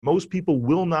most people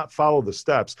will not follow the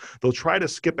steps. They'll try to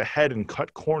skip ahead and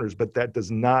cut corners, but that does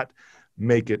not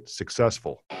make it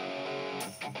successful.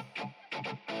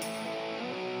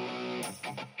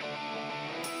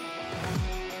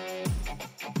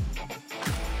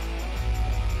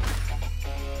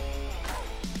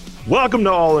 Welcome to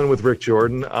All In with Rick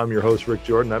Jordan. I'm your host, Rick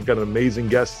Jordan. I've got an amazing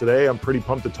guest today. I'm pretty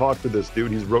pumped to talk to this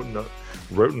dude. He's written,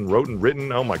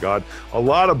 oh my God, a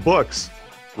lot of books.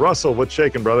 Russell, what's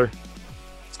shaking, brother?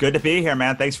 It's good to be here,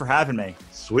 man. Thanks for having me.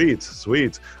 Sweet,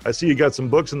 sweet. I see you got some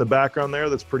books in the background there.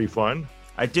 That's pretty fun.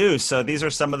 I do. So these are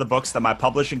some of the books that my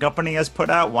publishing company has put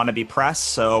out, Wannabe Press.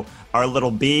 So our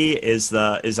little bee is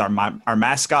our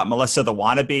mascot, Melissa the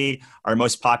Wannabe. Our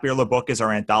most popular book is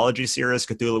our anthology series,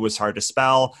 Cthulhu Was Hard to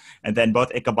Spell. And then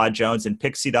both Ichabod Jones and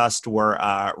Pixie Dust were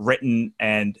written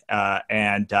and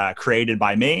created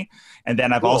by me. And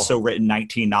then I've also written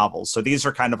 19 novels. So these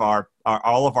are kind of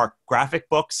all of our graphic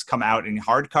books come out in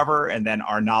hardcover, and then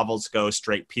our novels go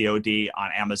straight POD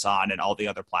on Amazon and all the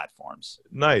other platforms.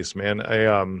 Nice, man.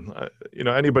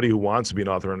 Anybody who wants to be an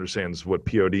author understands what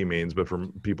POD means, but for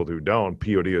people who don't,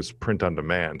 POD is print on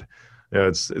demand.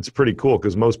 It's pretty cool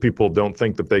because most people don't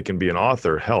think that they can be an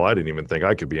author. Hell, I didn't even think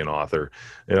I could be an author,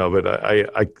 but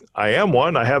I am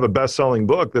one. I have a best-selling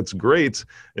book that's great,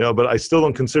 but I still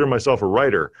don't consider myself a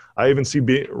writer. I even see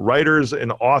writers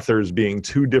and authors being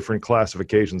two different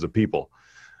classifications of people,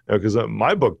 because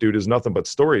my book, dude, is nothing but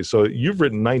stories. So you've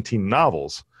written 19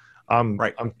 novels.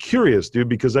 Right. I'm curious, dude,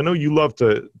 because I know you love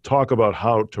to talk about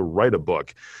how to write a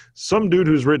book. Some dude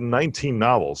who's written 19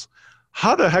 novels,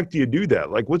 how the heck do you do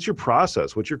that? Like, what's your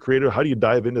process? What's your creative? How do you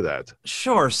dive into that?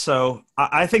 Sure. So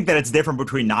I think that it's different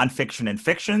between nonfiction and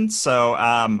fiction.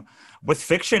 So with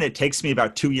fiction, it takes me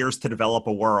about 2 years to develop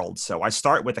a world. So I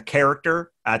start with a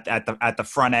character at the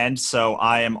front end. So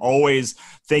I am always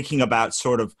thinking about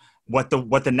sort of what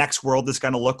the next world is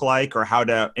going to look like, or how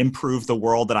to improve the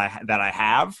world that I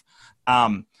have.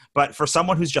 But for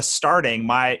someone who's just starting,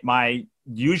 my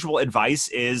usual advice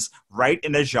is write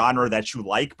in a genre that you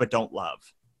like but don't love.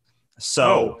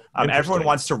 So everyone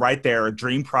wants to write their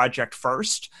dream project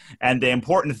first. And the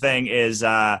important thing is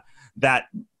that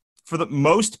for the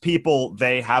most people,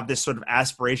 they have this sort of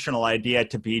aspirational idea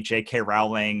to be J.K.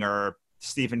 Rowling or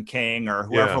Stephen King or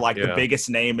whoever, the biggest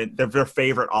name, their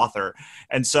favorite author.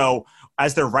 And so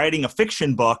as they're writing a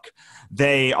fiction book,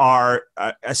 they are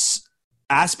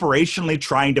aspirationally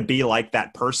trying to be like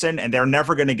that person, and they're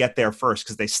never going to get there first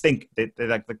because they stink. They're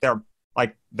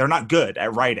not good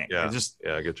at writing. Yeah,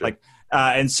 I get you.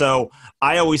 And so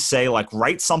I always say,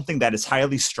 write something that is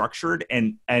highly structured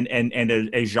and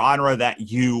a genre that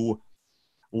you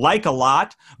like a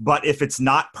lot. But if it's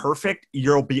not perfect,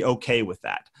 you'll be okay with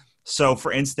that. So,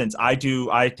 for instance,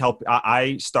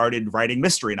 I started writing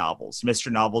mystery novels.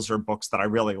 Mystery novels are books that I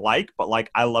really like, but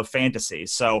I love fantasy.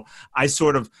 So I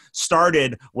sort of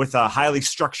started with a highly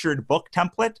structured book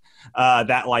template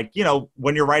that,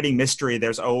 when you're writing mystery,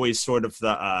 there's always sort of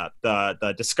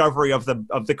the discovery of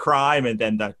the crime, and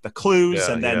then the clues,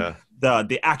 and then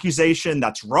the accusation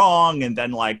that's wrong, and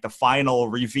then the final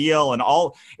reveal, and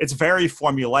all. It's very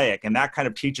formulaic, and that kind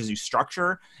of teaches you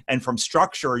structure. And from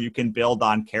structure, you can build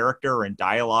on character and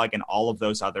dialogue and all of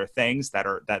those other things that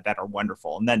are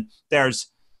wonderful. And then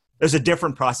there's a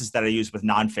different process that I use with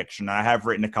nonfiction. I have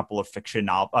written a couple of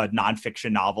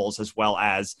nonfiction novels, as well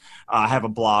as I have a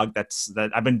blog that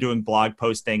I've been doing blog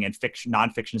posting and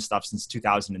nonfiction stuff since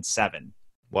 2007.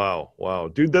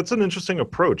 Wow. Dude, that's an interesting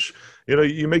approach.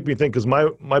 You make me think, because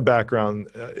my background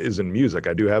is in music.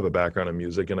 I do have a background in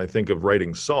music, and I think of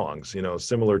writing songs,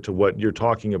 similar to what you're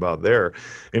talking about there.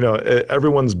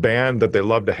 Everyone's band that they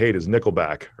love to hate is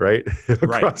Nickelback, right?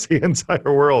 Across the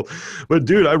entire world. But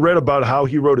dude, I read about how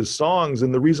he wrote his songs,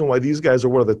 and the reason why these guys are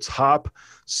one of the top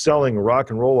selling rock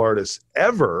and roll artists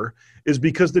ever is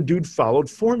because the dude followed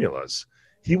formulas.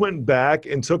 He went back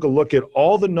and took a look at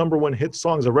all the number one hit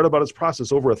songs. I read about his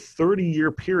process over a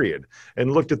 30-year period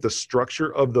and looked at the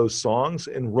structure of those songs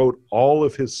and wrote all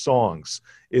of his songs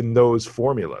in those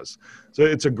formulas. So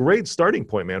it's a great starting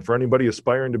point, man, for anybody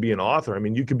aspiring to be an author. I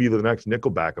mean, you could be the next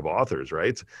Nickelback of authors,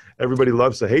 right? Everybody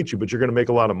loves to hate you, but you're going to make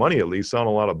a lot of money, at least, selling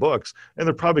a lot of books. And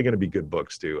they're probably going to be good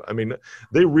books, too. I mean,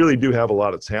 they really do have a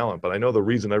lot of talent, but I know the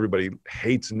reason everybody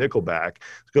hates Nickelback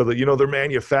is because, their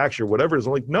manufacturer, whatever, is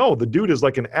like, no, the dude is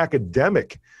like an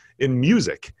academic in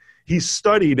music. He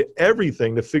studied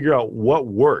everything to figure out what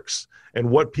works and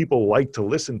what people like to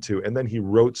listen to, and then he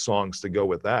wrote songs to go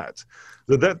with that.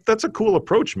 So that's a cool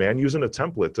approach, man, using a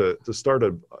template to start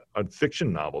a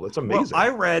fiction novel. That's amazing.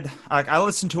 Well, I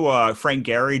listened to Frank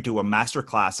Gehry do a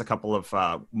masterclass a couple of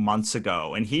months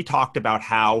ago, and he talked about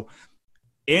how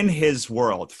in his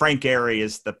world, Frank Gehry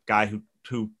is the guy who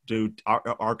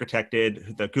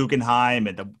architected the Guggenheim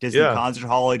and the Disney Concert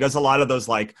Hall. He does a lot of those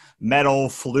like metal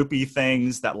floopy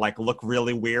things that like look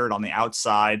really weird on the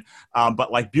outside,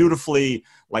 but like beautifully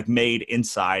like made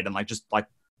inside, and like just like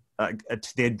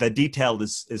the detail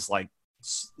is like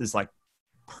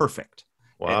perfect.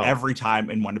 Wow. Every time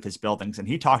in one of his buildings. And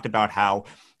he talked about how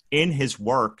in his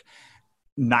work,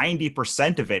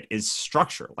 90% of it is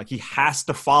structure. Like he has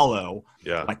to follow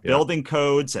building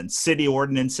codes and city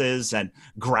ordinances and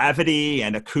gravity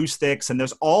and acoustics. And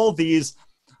there's all these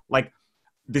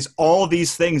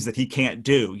things that he can't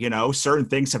do. You know, certain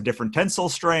things have different tensile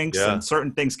strengths and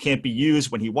certain things can't be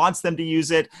used when he wants them to use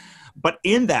it. But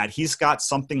in that, he's got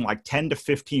something like 10 to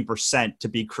 15% to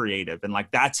be creative. And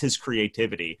like, that's his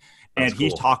creativity. And he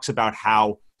talks about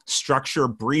how structure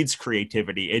breeds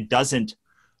creativity. It doesn't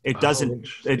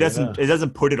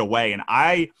put it away. And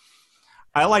I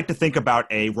like to think about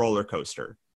a roller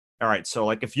coaster. All right. So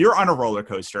like if you're on a roller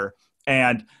coaster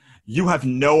and you have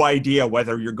no idea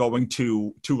whether you're going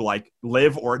to like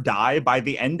live or die by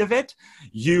the end of it,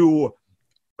 you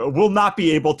will not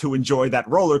be able to enjoy that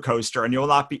roller coaster and you'll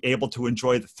not be able to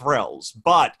enjoy the thrills.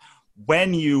 But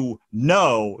when you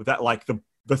know that like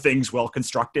the thing's well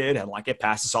constructed and like it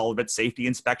passes all of its safety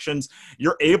inspections,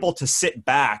 you're able to sit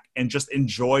back and just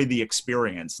enjoy the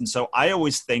experience. And so I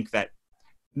always think that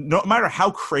no matter how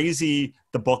crazy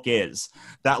the book is,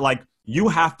 that like you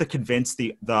have to convince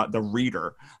the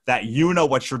reader that you know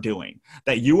what you're doing,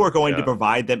 that you are going to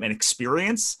provide them an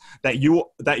experience, that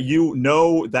you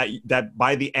know that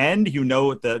by the end you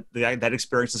know that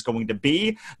experience is going to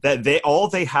be, that all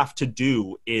they have to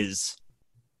do is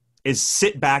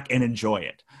sit back and enjoy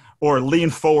it, or lean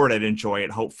forward and enjoy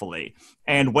it, hopefully.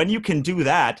 And when you can do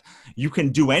that, you can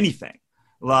do anything.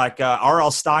 Like R.L.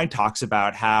 Stine talks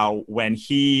about how when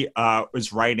he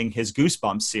was writing his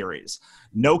Goosebumps series,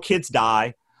 no kids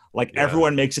die, like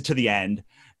everyone makes it to the end.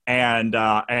 And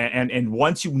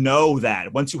once you know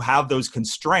that, once you have those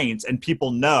constraints and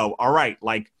people know, all right,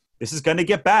 like this is going to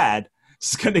get bad,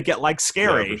 this is going to get like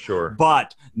scary, for sure.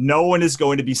 But no one is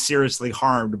going to be seriously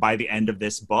harmed by the end of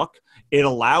this book. It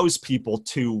allows people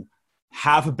to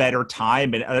have a better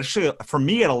time. And actually, for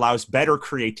me, it allows better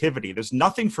creativity. There's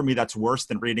nothing for me that's worse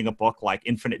than reading a book like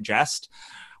Infinite Jest,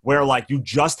 where like you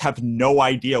just have no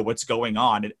idea what's going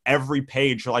on. And every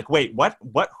page you're like, wait, what,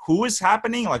 who is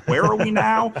happening? Like, where are we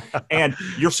now? And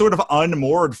you're sort of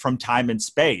unmoored from time and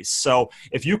space. So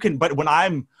if you can, but when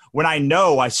I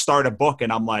know I start a book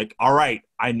and I'm like, all right,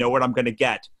 I know what I'm going to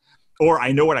get, or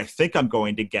I know what I think I'm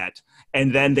going to get,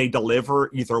 and then they deliver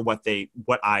either what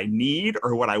I need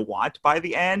or what I want by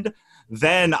the end,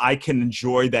 then I can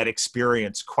enjoy that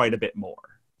experience quite a bit more.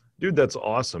 Dude, that's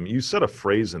awesome. You said a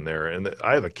phrase in there, and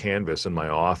I have a canvas in my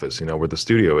office, where the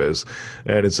studio is,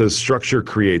 and it says structure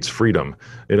creates freedom,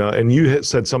 and you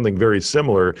said something very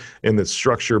similar in that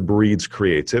structure breeds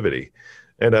creativity.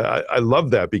 And I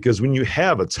love that, because when you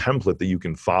have a template that you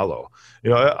can follow,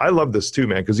 I love this too,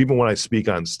 man, because even when I speak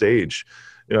on stage,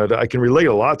 I can relate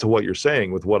a lot to what you're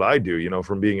saying with what I do,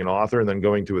 from being an author and then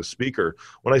going to a speaker.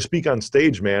 When I speak on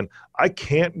stage, man, I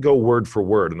can't go word for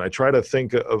word. And I try to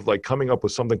think of like coming up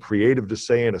with something creative to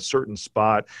say in a certain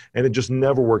spot, and it just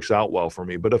never works out well for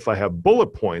me. But if I have bullet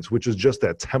points, which is just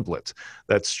that template,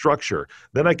 that structure,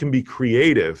 then I can be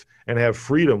creative and have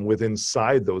freedom within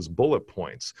inside those bullet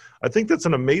points. I think that's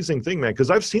an amazing thing, man, because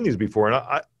I've seen these before,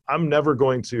 and I'm never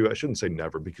going to, I shouldn't say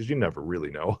never, because you never really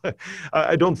know.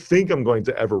 I don't think I'm going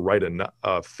to ever write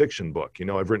a fiction book.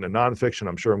 I've written a nonfiction.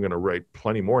 I'm sure I'm going to write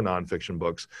plenty more nonfiction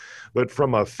books. But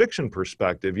from a fiction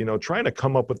perspective, trying to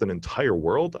come up with an entire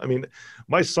world. I mean,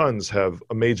 my sons have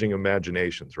amazing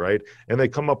imaginations, right? And they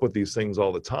come up with these things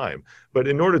all the time. But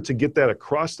in order to get that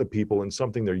across to people in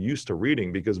something they're used to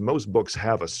reading, because most books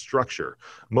have a structure.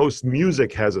 Most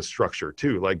music has a structure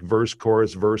too, like verse,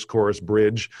 chorus,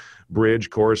 bridge,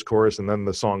 chorus, and then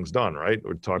the song's done, right?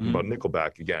 We're talking about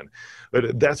Nickelback again.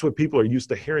 But that's what people are used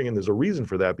to hearing, and there's a reason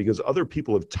for that, because other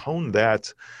people have toned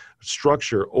that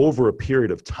structure over a period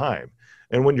of time.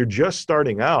 And when you're just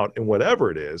starting out in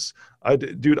whatever it is,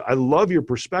 dude, I love your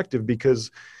perspective,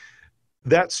 because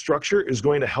that structure is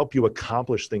going to help you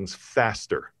accomplish things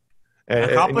faster.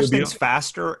 Accomplish things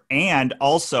faster, and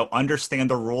also understand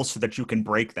the rules so that you can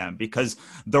break them, because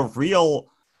the real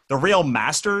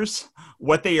masters,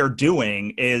 what they are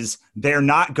doing is they're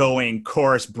not going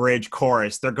chorus, bridge,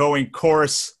 chorus. They're going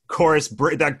chorus,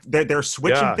 bridge. They're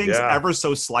switching things ever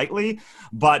so slightly,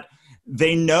 but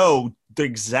they know the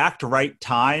exact right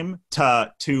time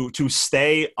to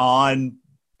stay on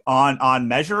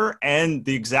measure, and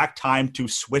the exact time to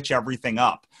switch everything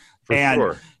up. For And,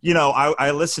 sure.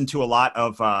 I listen to a lot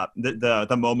of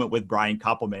the moment with Brian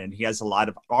Koppelman. He has a lot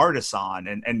of artists on,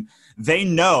 and they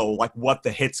know like what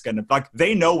the hit's going to, like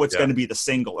they know what's going to be the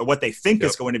single or what they think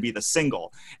is going to be the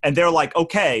single. And they're like,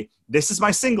 okay, this is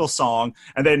my single song.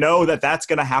 And they know that that's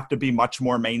going to have to be much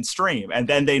more mainstream. And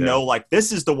then they know like,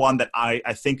 this is the one that I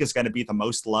think is going to be the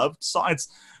most loved song.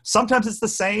 Sometimes it's the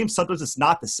same, sometimes it's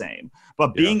not the same,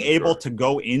 but being able to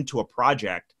go into a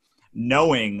project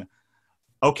knowing,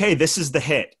 okay, this is the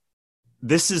hit.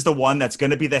 This is the one that's going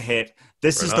to be the hit.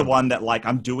 This is the one that like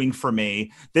I'm doing for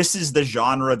me. This is the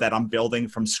genre that I'm building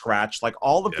from scratch. Like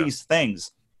all of these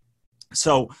things.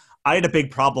 So I had a big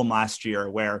problem last year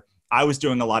where I was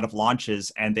doing a lot of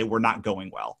launches and they were not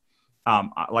going well.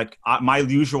 My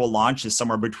usual launch is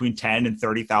somewhere between $10,000 and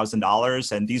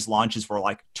 $30,000, and these launches were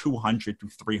like $200 to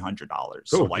 $300.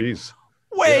 So like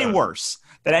way worse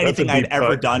than anything I'd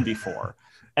ever done before.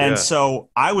 And so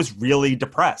I was really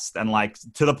depressed and like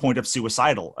to the point of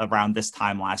suicidal around this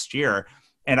time last year.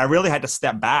 And I really had to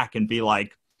step back and be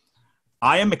like,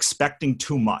 I am expecting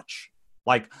too much.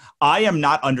 Like I am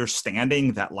not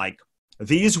understanding that like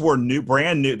these were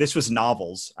brand new. This was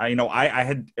novels. Even though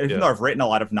I've written a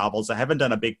lot of novels, I haven't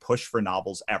done a big push for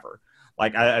novels ever.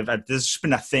 Like this has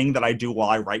been a thing that I do while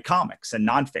I write comics and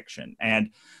nonfiction.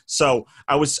 And so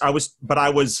I was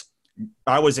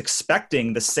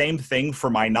expecting the same thing for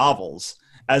my novels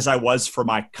as I was for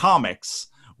my comics,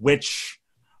 which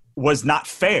was not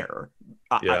fair.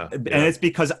 And it's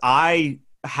because I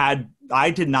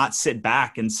did not sit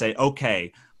back and say,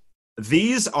 okay,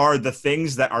 these are the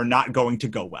things that are not going to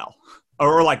go well,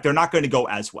 or like they're not going to go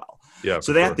as well.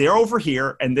 So they're over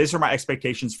here, and these are my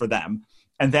expectations for them.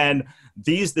 And then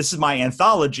this is my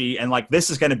anthology, and like this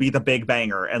is going to be the big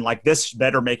banger, and like this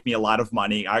better make me a lot of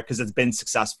money because it's been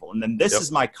successful. And then this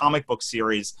is my comic book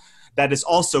series that is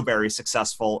also very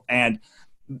successful, and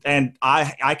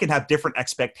I can have different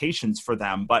expectations for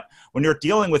them. But when you're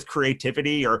dealing with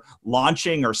creativity or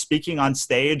launching or speaking on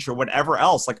stage or whatever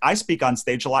else, like I speak on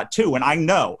stage a lot too, and I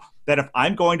know that if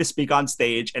I'm going to speak on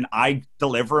stage and I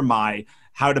deliver my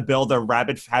how to build a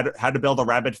rabid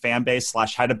fan base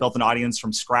 / how to build an audience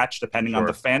from scratch, depending on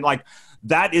the fan, like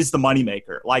that is the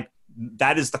moneymaker. Like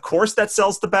that is the course that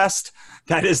sells the best.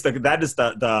 That is the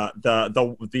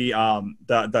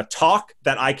talk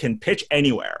that I can pitch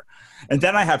anywhere. And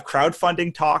then I have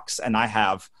crowdfunding talks, and I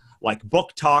have like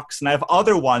book talks, and I have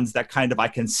other ones that kind of I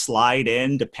can slide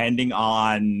in depending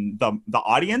on the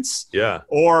audience.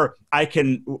 Or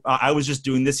I was just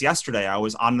doing this yesterday. I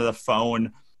was on the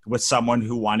phone with someone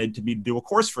who wanted to do a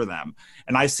course for them.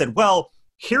 And I said, well,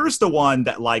 here's the one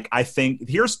that like, I think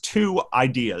here's 2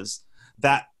 ideas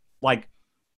that like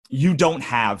you don't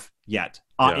have yet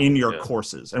in your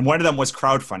courses. And one of them was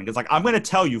crowdfunding. It's like, I'm going to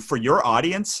tell you for your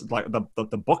audience, like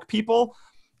the book people,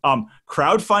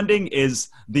 crowdfunding is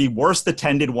the worst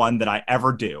attended one that I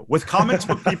ever do. With comics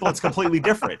book people, it's completely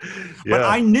different. But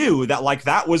I knew that like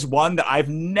that was one that I've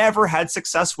never had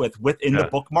success within the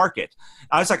book market.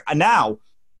 I was like, now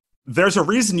there's a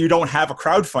reason you don't have a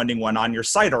crowdfunding one on your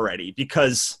site already,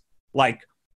 because like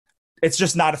it's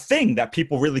just not a thing that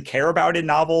people really care about in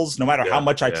novels, no matter how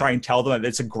much I try and tell them that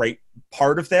it's a great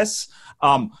part of this.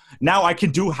 Now I can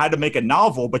do how to make a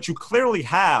novel, but you clearly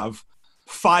have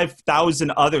 5,000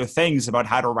 other things about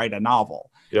how to write a novel.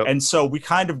 And so we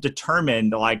kind of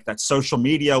determined like that social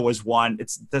media was one.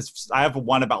 I have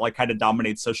one about like how to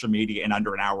dominate social media in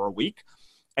under an hour a week.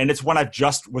 And it's one I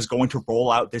just was going to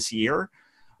roll out this year.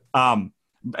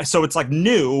 So it's like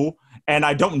new, and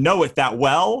I don't know it that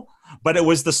well, but it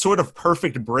was the sort of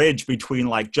perfect bridge between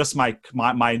like just my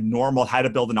normal how to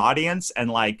build an audience and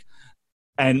like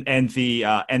and the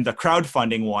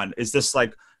crowdfunding one is this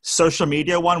like social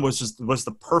media one was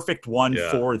the perfect one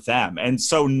for them. And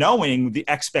so knowing the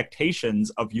expectations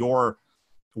of your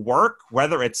work,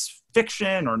 whether it's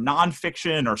fiction or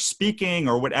nonfiction or speaking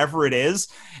or whatever it is,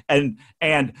 and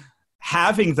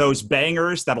having those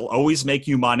bangers that'll always make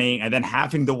you money, and then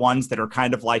having the ones that are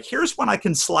kind of like, here's one I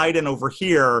can slide in over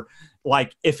here,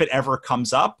 like if it ever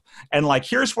comes up, and like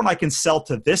here's one I can sell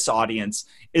to this audience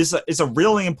is a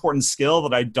really important skill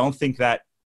that I don't think that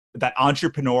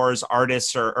entrepreneurs,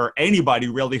 artists, or anybody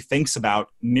really thinks about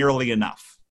nearly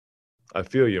enough. I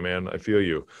feel you, man. I feel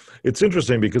you. It's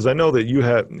interesting because I know that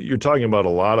you're talking about a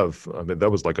lot of, I mean, that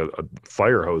was like a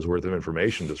fire hose worth of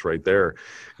information just right there.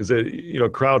 Because,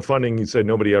 crowdfunding, you said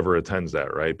nobody ever attends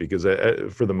that, right? Because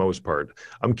for the most part,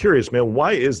 I'm curious, man,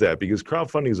 why is that? Because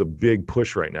crowdfunding is a big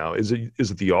push right now. Is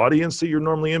it the audience that you're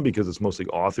normally in because it's mostly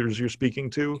authors you're speaking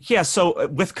to? Yeah, so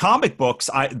with comic books,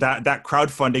 that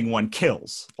crowdfunding one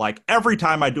kills. Like every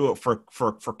time I do it for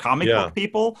comic book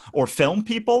people or film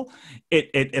people,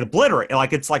 it obliterates.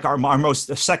 Like it's like our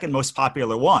second most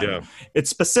popular one. Yeah. It's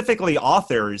specifically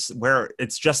authors where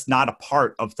it's just not a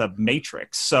part of the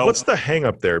matrix. So what's the hang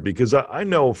up there? Because I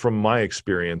know from my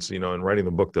experience, in writing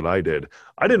the book that I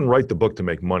didn't write the book to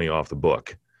make money off the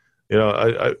book.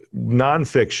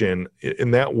 Nonfiction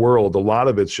in that world, a lot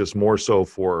of it's just more so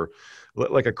for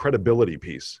like a credibility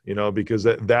piece, because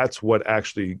that's what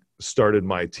actually started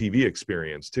my TV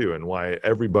experience too, and why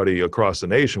everybody across the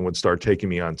nation would start taking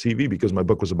me on TV, because my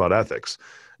book was about ethics,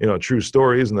 true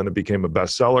stories, and then it became a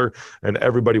bestseller, and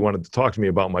everybody wanted to talk to me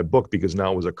about my book because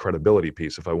now it was a credibility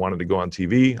piece. If I wanted to go on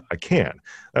TV, I can.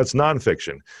 That's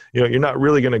nonfiction. You're not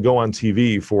really going to go on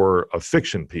TV for a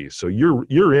fiction piece, so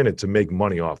you're in it to make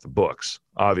money off the books,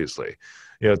 obviously,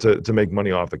 to make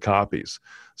money off the copies.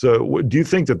 So do you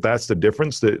think that that's the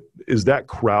difference? That is that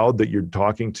crowd that you're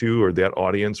talking to, or that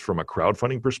audience from a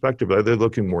crowdfunding perspective, are they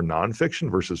looking more nonfiction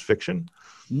versus fiction?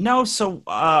 No. So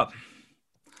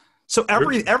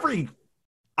every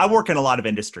I work in a lot of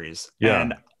industries,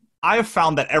 and I have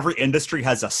found that every industry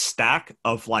has a stack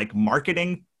of like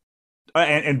marketing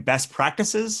and best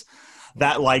practices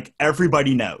that like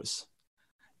everybody knows.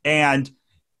 And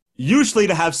usually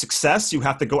to have success, you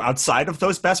have to go outside of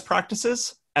those best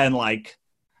practices, and like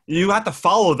you have to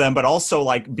follow them, but also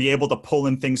like be able to pull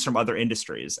in things from other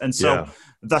industries. And so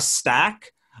the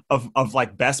stack of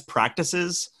like best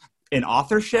practices in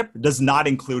authorship does not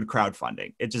include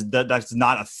crowdfunding. That's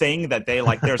not a thing that they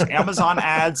like. There's Amazon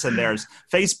ads, and there's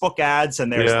Facebook ads,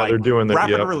 and there's like they're doing that,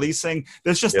 rapid releasing.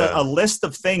 There's just a list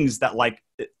of things that like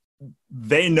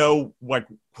they know what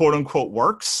quote unquote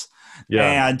works.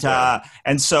 And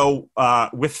so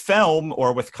with film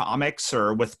or with comics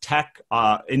or with tech,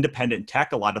 independent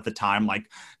tech, a lot of the time, like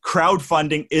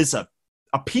crowdfunding is a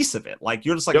piece of it. Like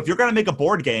you're just like, if you're going to make a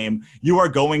board game, you are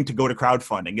going to go to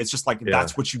crowdfunding. It's just like,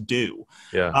 that's what you do.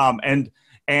 And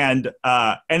then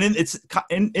it's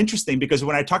interesting because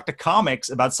when I talk to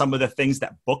comics about some of the things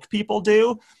that book people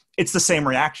do, it's the same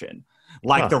reaction.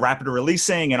 Like the rapid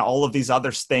releasing and all of these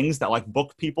other things that like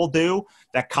book people do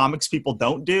that comics people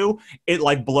don't do, it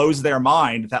like blows their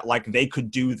mind that like they could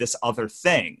do this other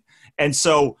thing. And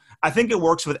so I think it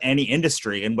works with any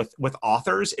industry, and with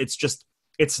authors,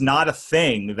 it's not a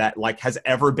thing that like has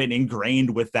ever been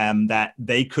ingrained with them that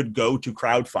they could go to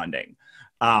crowdfunding.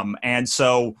 And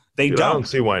so they don't. I don't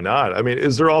see why not. I mean,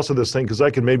 is there also this thing, because I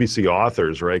can maybe see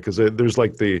authors, right? Because there's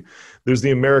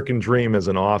the American dream as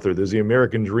an author. There's the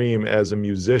American dream as a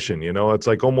musician. It's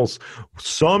like almost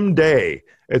someday,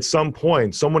 at some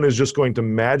point, someone is just going to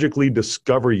magically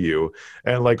discover you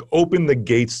and like open the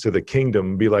gates to the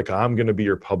kingdom and be like, I'm going to be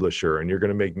your publisher and you're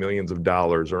going to make millions of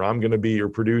dollars, or I'm going to be your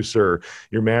producer,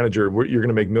 your manager. You're going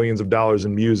to make millions of dollars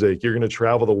in music. You're going to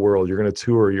travel the world. You're going to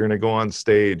tour. You're going to go on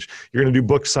stage. You're going to do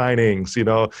book signings,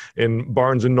 in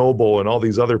Barnes and Noble and all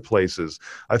these other places.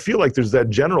 I feel like there's that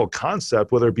general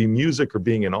concept, whether it be music or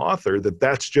being an author,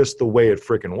 that's just the way it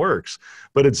frickin' works.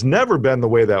 But it's never been the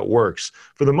way that works.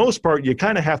 For the most part, you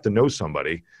kind of have to know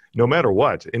somebody, no matter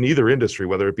what, in either industry,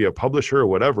 whether it be a publisher or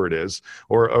whatever it is,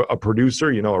 or a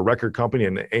producer, a record company,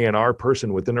 an A&R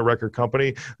person within a record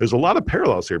company. There's a lot of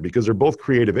parallels here because they're both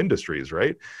creative industries,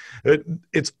 right?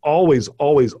 It's always,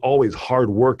 always, always hard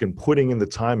work and putting in the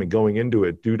time and going into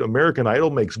it. Dude, American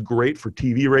Idol makes great for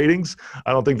TV ratings.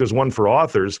 I don't think there's one for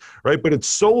authors, right? But it's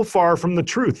so far from the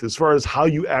truth as far as how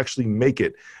you actually make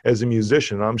it as a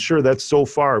musician. I'm sure that's so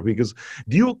far, because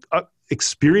do you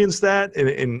experience that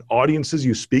in audiences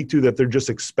you speak to, that they're just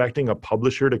expecting a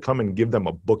publisher to come and give them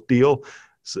a book deal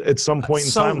at some point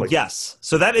in time? Yes.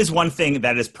 So that is one thing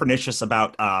that is pernicious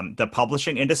about the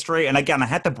publishing industry. And again, I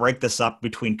had to break this up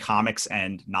between comics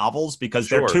and novels because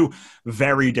they're two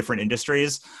very different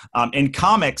industries. In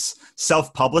comics,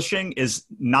 self-publishing is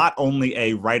not only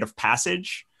a rite of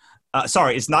passage.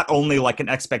 It's not only like an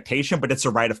expectation, but it's a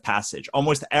rite of passage.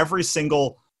 Almost every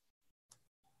single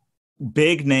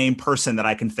big name person that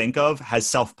I can think of has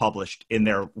self-published in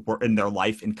their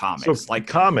life in comics. So like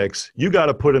comics, you got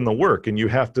to put in the work, and you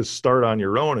have to start on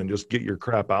your own and just get your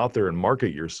crap out there and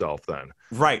market yourself then.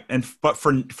 Right. But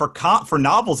for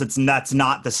novels, that's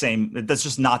not the same. That's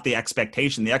just not the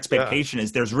expectation. The expectation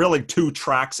is there's really two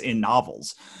tracks in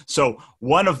novels. So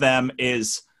one of them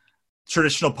is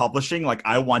traditional publishing, like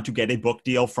I want to get a book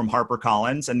deal from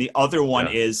HarperCollins, and the other one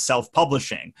is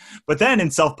self-publishing. But then in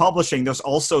self-publishing, there's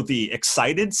also the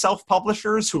excited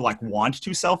self-publishers who like want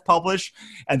to self-publish,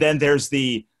 and then there's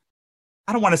the,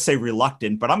 I don't want to say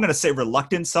reluctant, but I'm going to say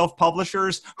reluctant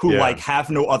self-publishers who like have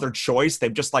no other choice.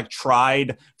 They've just like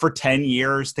tried for 10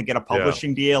 years to get a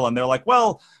publishing deal, and they're like,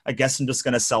 well, I guess I'm just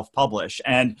going to self-publish.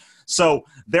 And so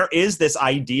there is this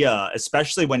idea,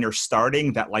 especially when you're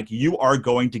starting, that like you are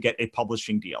going to get a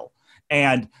publishing deal,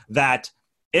 and that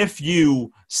if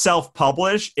you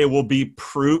self-publish, it will be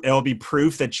proof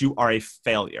that you are a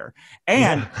failure.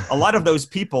 And a lot of those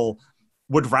people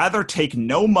would rather take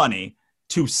no money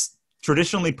to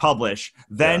traditionally publish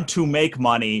than to make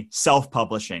money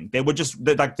self-publishing. They would just,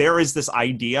 like, there is this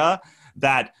idea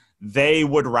that they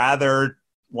would rather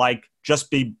like just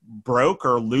be broke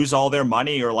or lose all their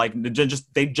money, or like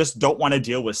they just don't want to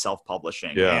deal with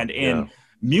self-publishing. And in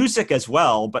music as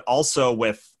well, but also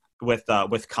with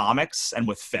comics and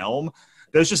with film,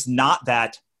 there's just not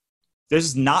that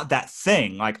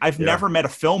thing. Like I've never met a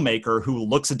filmmaker who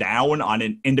looks down on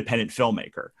an independent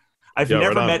filmmaker. I've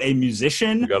never met a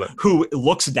musician who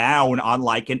looks down on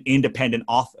like an independent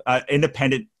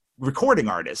recording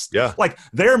artist. Yeah. Like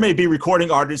there may be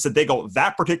recording artists that they go,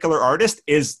 that particular artist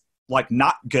is like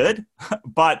not good,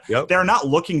 but they're not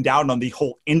looking down on the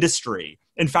whole industry.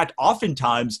 In fact,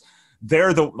 oftentimes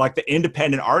they're the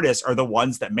independent artists are the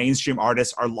ones that mainstream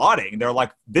artists are lauding. They're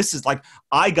like, this is like,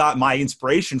 I got my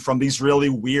inspiration from these really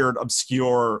weird,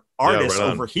 obscure artists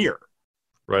over here.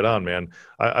 Right on, man.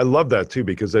 I love that too,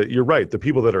 because you're right. The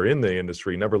people that are in the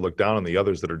industry never look down on the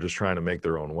others that are just trying to make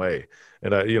their own way.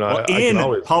 And I can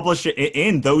always publishing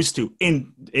in those two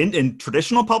in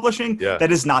traditional publishing,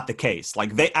 that is not the case.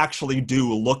 Like they actually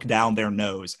do look down their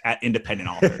nose at independent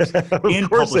authors. Of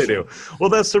course they do. Well,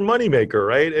 that's their moneymaker,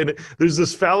 right? And there's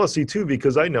this fallacy too,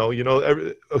 because I know,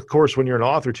 of course, when you're an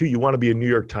author too, you want to be a New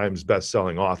York Times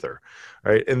best-selling author,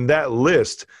 right? And that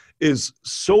list is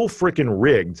so freaking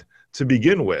rigged. To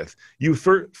begin with, you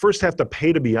first have to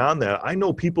pay to be on that. I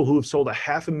know people who have sold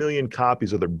 500,000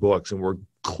 copies of their books and were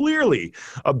clearly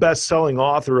a best-selling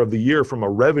author of the year from a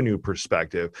revenue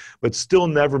perspective, but still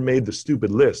never made the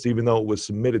stupid list, even though it was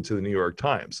submitted to the New York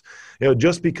Times.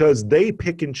 Just because they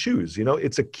pick and choose,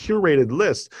 it's a curated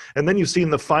list. And then you see in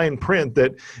the fine print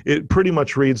that it pretty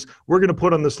much reads, we're going to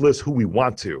put on this list who we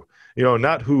want to.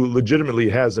 Not who legitimately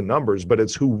has the numbers, but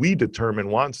it's who we determine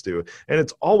wants to. And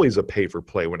it's always a pay for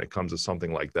play when it comes to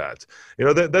something like that.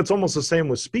 That's almost the same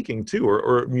with speaking too,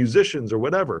 or musicians or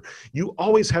whatever. You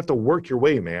always have to work your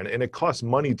way, man. And it costs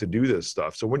money to do this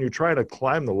stuff. So when you're trying to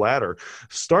climb the ladder,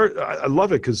 I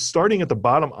love it, because starting at the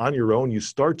bottom on your own, you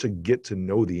start to get to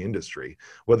know the industry,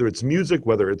 whether it's music,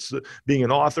 whether it's being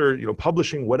an author,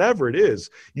 publishing, whatever it is,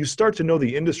 you start to know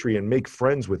the industry and make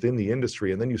friends within the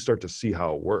industry. And then you start to see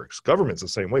how it works. Government's the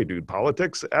same way, dude.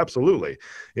 Politics, absolutely.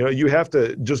 You have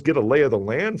to just get a lay of the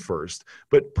land first,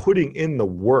 but putting in the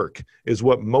work is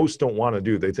what most don't want to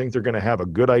do. They think they're going to have a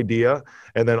good idea,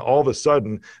 and then all of a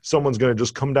sudden, someone's going to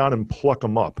just come down and pluck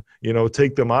them up,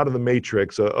 take them out of the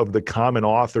matrix of the common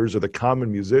authors or the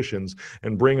common musicians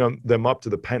and bring them up to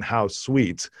the penthouse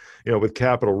suites, with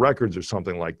Capitol Records or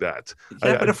something like that.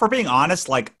 Yeah, but if we're being honest,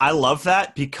 like, I love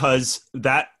that, because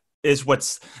that is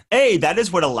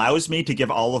what allows me to give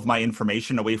all of my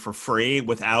information away for free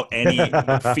without any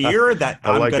fear that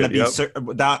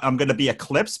I'm going to be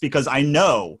eclipsed, because I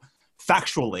know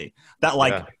factually that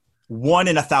 1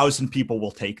 in 1,000 people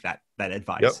will take that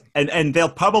advice, and they'll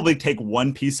probably take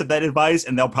one piece of that advice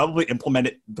and they'll probably implement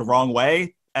it the wrong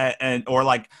way, and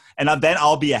then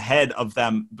I'll be ahead of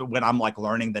them when I'm like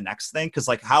learning the next thing, because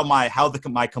like how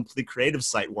my Complete Creative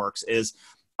site works is,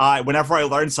 whenever I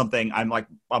learn something,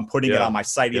 I'm putting it on my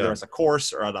site, either as a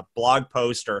course or as a blog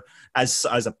post or as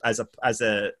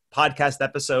a podcast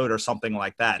episode or something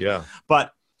like that. Yeah.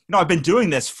 But I've been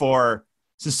doing this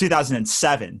since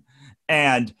 2007,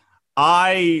 and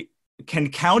I can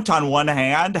count on one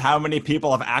hand how many people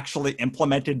have actually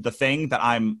implemented the thing that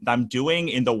I'm doing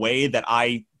in the way that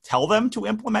I tell them to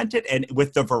implement it, and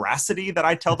with the veracity that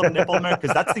I tell them to implement.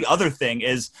 Because that's the other thing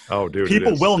is,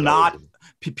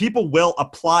 people will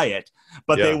apply it,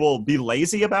 but they will be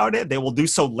lazy about it. They will do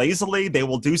so lazily. They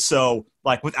will do so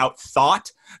like without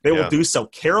thought. They will do so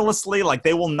carelessly. Like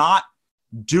they will not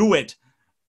do it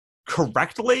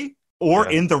correctly or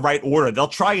in the right order. They'll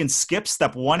try and skip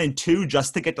step 1 and 2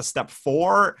 just to get to step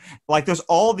 4. Like there's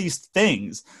all these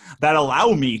things that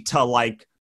allow me to like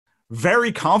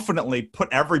very confidently put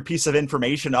every piece of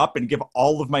information up and give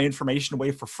all of my information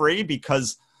away for free,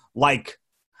 because like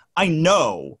I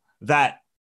know that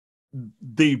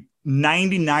the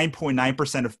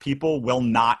 99.9% of people will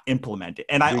not implement it.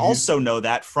 And I also know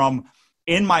that from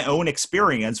in my own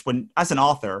experience when as an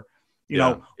author, you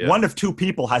know, one of two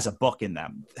people has a book in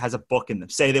them,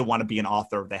 say they want to be an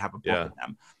author, they have a book in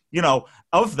them. You know,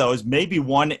 of those, maybe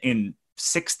 1 in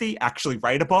 60 actually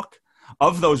write a book.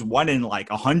 Of those, 1 in like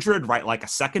 100 write like a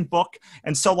second book.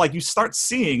 And so like you start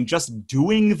seeing just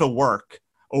doing the work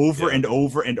over and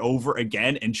over and over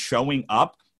again and showing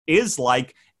up is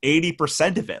like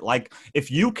 80% of it. Like if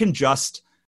you can just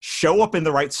show up in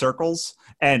the right circles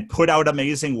and put out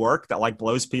amazing work that like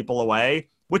blows people away,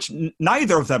 which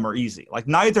neither of them are easy. Like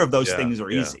neither of those things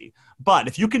are easy. But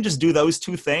if you can just do those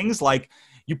two things, like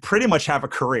you pretty much have a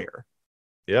career.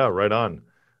 Yeah, right on.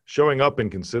 Showing up and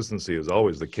consistency is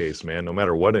always the case, man, no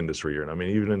matter what industry you're in. I mean,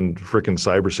 even in freaking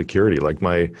cybersecurity, like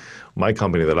my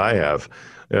company that I have,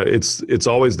 it's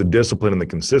always the discipline and the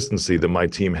consistency that my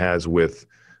team has with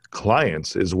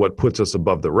clients is what puts us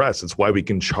above the rest. It's why we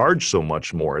can charge so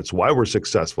much more. It's why we're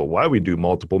successful, why we do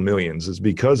multiple millions is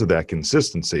because of that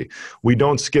consistency. We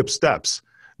don't skip steps.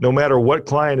 No matter what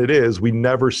client it is, we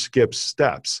never skip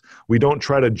steps. We don't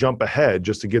try to jump ahead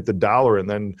just to get the dollar and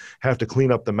then have to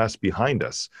clean up the mess behind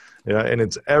us. And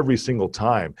it's every single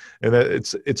time. And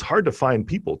it's hard to find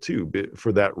people too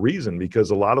for that reason, because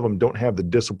a lot of them don't have the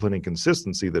discipline and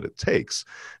consistency that it takes.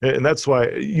 And that's why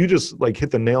you just like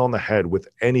hit the nail on the head with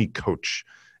any coach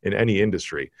in any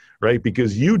industry, right?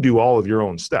 Because you do all of your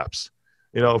own steps.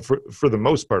 You know, for the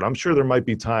most part, I'm sure there might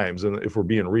be times, and if we're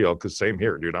being real, because same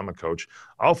here, dude, I'm a coach,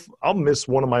 I'll miss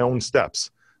one of my own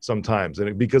steps sometimes,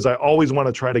 and because I always want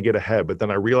to try to get ahead, but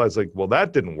then I realize like, well,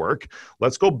 that didn't work.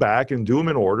 Let's go back and do them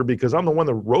in order, because I'm the one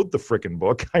that wrote the freaking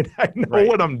book. I know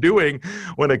what I'm doing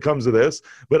when it comes to this,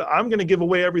 but I'm going to give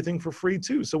away everything for free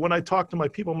too. So when I talk to my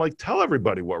people, I'm like, tell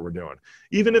everybody what we're doing.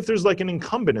 Even if there's like an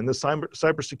incumbent in the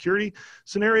cybersecurity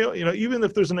scenario, you know, even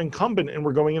if there's an incumbent and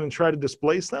we're going in and try to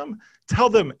displace them, tell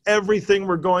them everything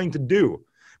we're going to do,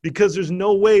 because there's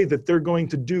no way that they're going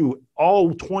to do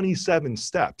all 27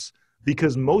 steps.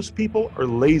 Because most people are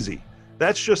lazy.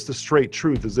 That's just the straight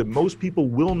truth, is that most people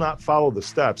will not follow the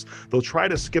steps. They'll try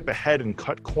to skip ahead and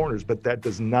cut corners, but that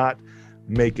does not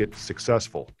make it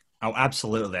successful. Oh,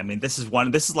 absolutely. I mean, this is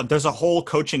like, there's a whole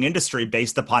coaching industry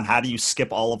based upon how do you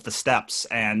skip all of the steps.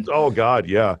 And oh God,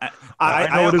 yeah. I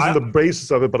know it isn't the basis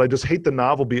of it, but I just hate the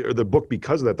novel or the book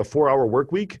because of that. The 4-hour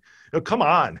work week. You know, come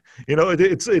on. You know,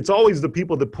 it's always the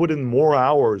people that put in more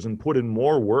hours and put in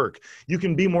more work. You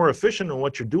can be more efficient in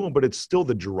what you're doing, but it's still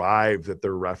the drive that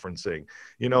they're referencing.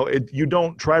 You know, you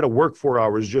don't try to work 4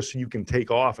 hours just so you can take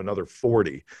off another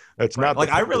 40. That's not like,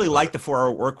 I really like the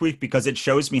 4-hour work week because it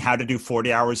shows me how to do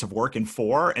 40 hours of work in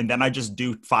 4, and then I just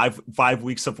do five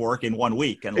weeks of work in 1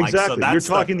 week. And like, exactly. So that's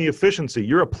you're talking the efficiency.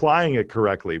 You're applying it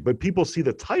correctly, but people see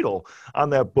the title on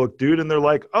that book, dude, and they're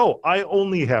like, oh, I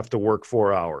only have to work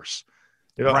 4 hours.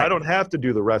 You know, I don't have to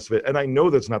do the rest of it. And I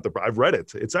know that's not I've read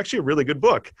it. It's actually a really good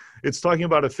book. It's talking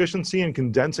about efficiency and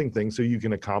condensing things so you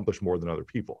can accomplish more than other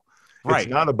people. Right. It's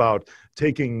not about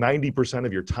taking 90%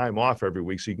 of your time off every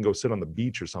week so you can go sit on the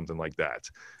beach or something like that.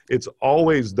 It's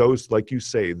always those, like you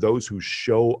say, those who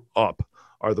show up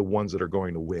are the ones that are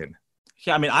going to win.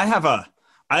 Yeah. I mean, I have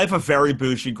a very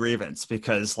bougie grievance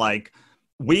because like,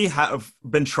 we have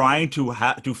been trying to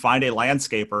find a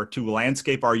landscaper to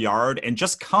landscape our yard and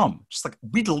just like,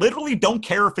 we literally don't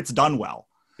care if it's done well.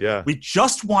 Yeah. We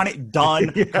just want it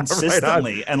done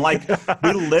consistently. Right, and like,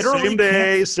 we literally same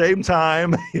day, same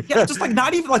time. Yeah. Just like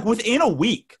not even like within a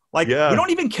week. Like we don't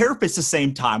even care if it's the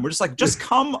same time. We're just like, just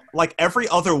come like every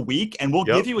other week and we'll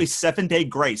give you a 7-day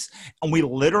grace. And we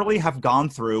literally have gone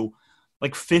through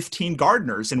like 15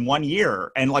 gardeners in 1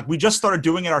 year. And like, we just started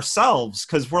doing it ourselves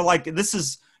because we're like, this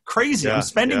is crazy. I'm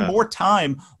spending more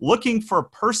time looking for a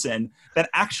person than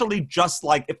actually just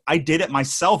like, if I did it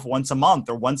myself once a month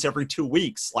or once every 2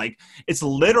 weeks, like it's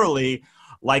literally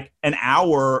like an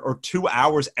hour or 2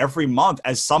 hours every month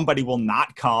as somebody will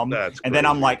not come. That's and crazy. Then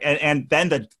I'm like, and then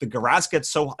the grass gets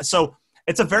so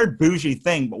it's a very bougie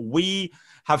thing, but we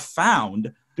have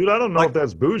found. Dude, I don't know if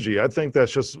that's bougie. I think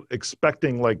that's just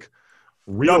expecting like,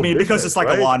 no, I mean, because it's like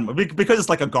a lawn, because it's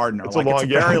like a gardener. It's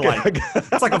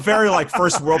it's like a very like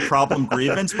first world problem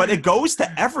grievance, but it goes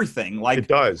to everything. Like it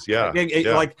does. Yeah.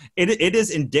 Like it is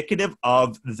indicative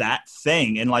of that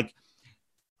thing. And like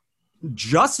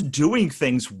just doing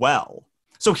things well.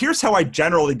 So here's how I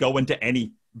generally go into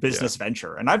any business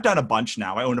venture. And I've done a bunch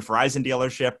now. I own a Verizon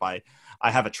dealership. I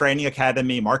have a training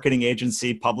academy, marketing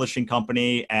agency, publishing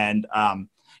company, and,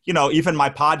 you know, even my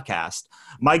podcast.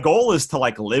 My goal is to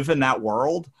like live in that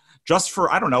world just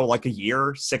for, I don't know, like a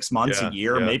year, 6 months, a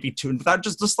year, maybe two, without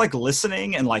just like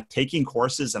listening and like taking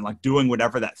courses and like doing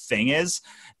whatever that thing is.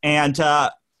 And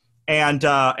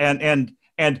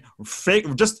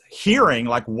just hearing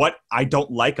like what I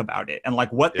don't like about it and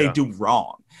like what they do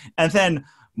wrong. And then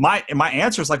my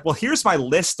answer is like, well, here's my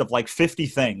list of like 50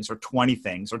 things or 20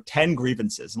 things or 10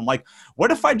 grievances. And I'm like, what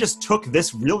if I just took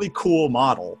this really cool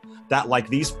model that like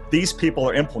these people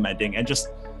are implementing and just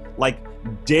like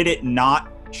did it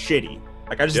not shitty?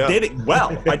 Like I just did it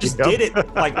well. I just did it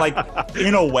like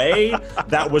in a way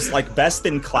that was like best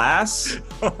in class.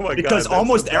 Oh my because God,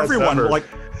 almost everyone like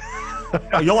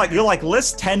you'll like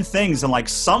list 10 things and like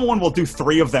someone will do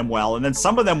 3 of them well, and then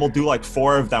some of them will do like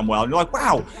 4 of them well, and you're like,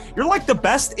 wow, you're like the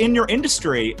best in your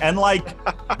industry, and like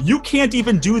you can't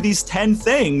even do these 10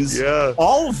 things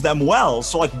all of them well.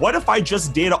 So like, what if I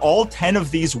just did all 10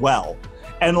 of these well?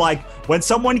 And like when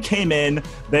someone came in,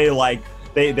 they like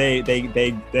they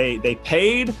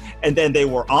paid, and then they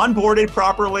were onboarded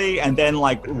properly, and then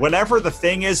like whatever the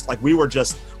thing is, like we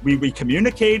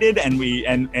communicated and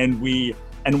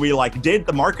we like did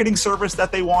the marketing service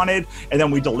that they wanted, and then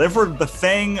we delivered the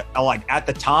thing like at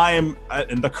the time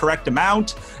in the correct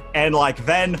amount, and like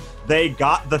then they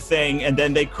got the thing, and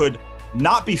then they could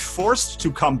not be forced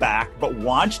to come back but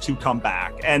want to come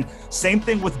back. And same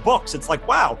thing with books. It's like,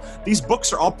 wow, these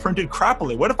books are all printed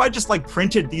crappily. What if I just like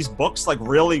printed these books like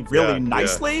really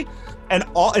nicely? And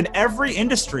all in every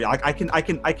industry, like I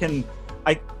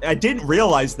didn't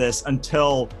realize this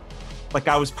until like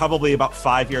I was probably about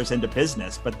 5 years into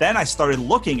business, but then I started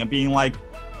looking and being like,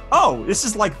 oh, this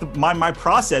is like my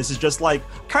process is just like,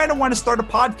 kind of want to start a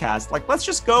podcast. Like, let's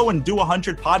just go and do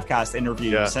 100 podcast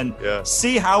interviews and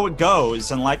see how it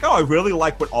goes. And like, oh, I really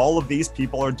like what all of these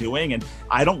people are doing, and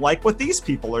I don't like what these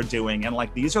people are doing. And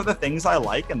like, these are the things I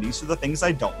like, and these are the things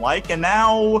I don't like. And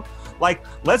now, like,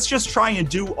 let's just try and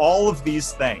do all of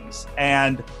these things.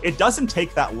 And it doesn't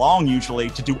take that long usually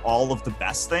to do all of the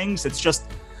best things. It's just,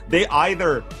 the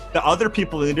other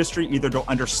people in the industry either don't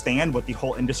understand what the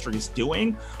whole industry is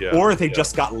doing, or they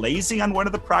just got lazy on one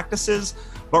of the practices.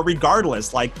 But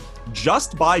regardless, like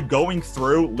just by going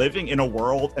through living in a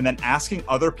world and then asking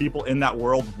other people in that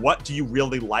world, what do you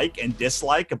really like and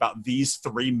dislike about these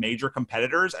 3 major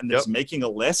competitors, and just making a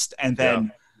list and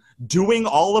then doing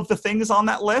all of the things on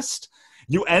that list,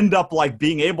 you end up like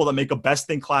being able to make a best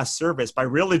in class service by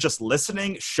really just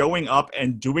listening, showing up,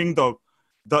 and doing the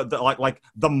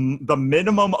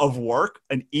minimum of work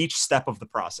in each step of the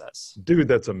process. Dude,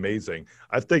 that's amazing.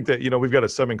 I think that, we've got a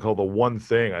segment called The One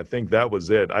Thing. I think that was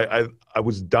it. I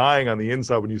was dying on the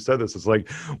inside when you said this. It's like,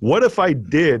 what if I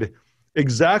did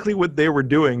exactly what they were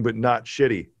doing, but not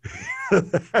shitty?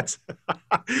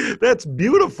 That's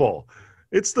beautiful.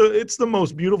 It's the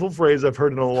most beautiful phrase I've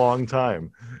heard in a long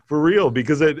time, for real,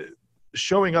 because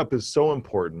showing up is so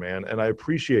important, man. And I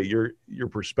appreciate your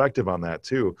perspective on that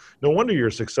too. No wonder you're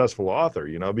a successful author,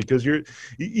 because you're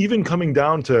even coming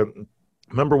down to,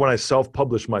 remember when I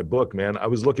self-published my book, man, I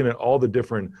was looking at all the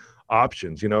different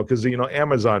options, because,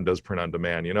 Amazon does print on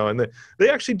demand, and they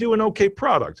actually do an okay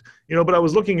product, but I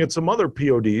was looking at some other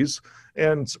PODs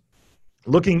and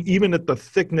looking even at the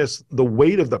thickness, the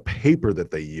weight of the paper that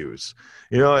they use,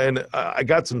 and I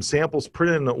got some samples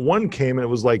printed, and one came and it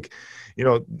was like,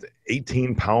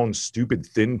 18-pound stupid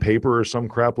thin paper or some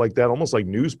crap like that, almost like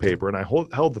newspaper. And I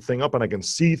held the thing up and I can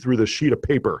see through the sheet of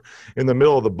paper in the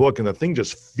middle of the book, and the thing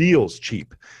just feels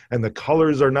cheap. And the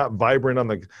colors are not vibrant on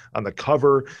the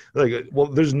cover. Like, well,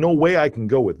 there's no way I can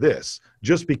go with this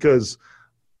just because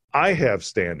I have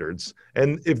standards.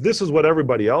 And if this is what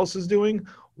everybody else is doing,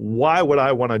 why would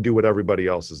I want to do what everybody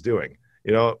else is doing?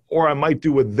 Or I might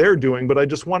do what they're doing, but I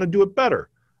just want to do it better.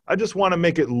 I just want to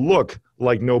make it look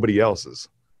like nobody else's.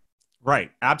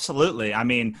 Right. Absolutely. I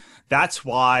mean, that's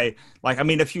why,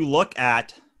 if you look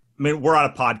at, we're on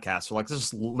a podcast. So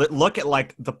just look at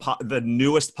like the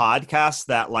newest podcasts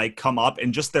that like come up,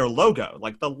 and just their logo,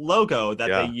 like the logo that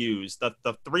they use, the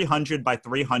 300 by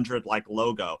 300 like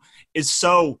logo is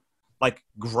so like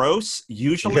gross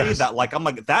usually that like, I'm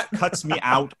like, that cuts me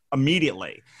out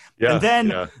immediately. And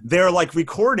then they're like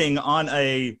recording on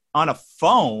a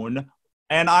phone,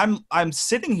 and I'm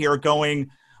sitting here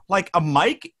going, like, a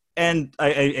mic and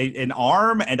an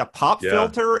arm and a pop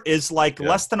filter is like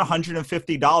less than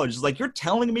 $150. It's like, you're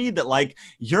telling me that like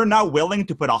you're not willing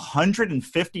to put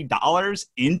 $150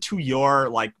 into your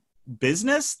like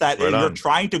business that you're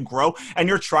trying to grow, and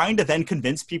you're trying to then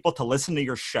convince people to listen to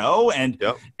your show, and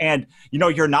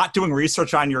you're not doing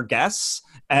research on your guests,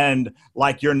 and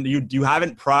like you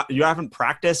haven't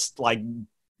practiced like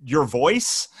your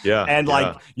voice. Yeah. And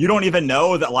like, you don't even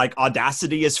know that like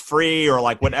Audacity is free or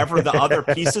like whatever the other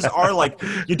pieces are. Like,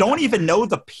 you don't even know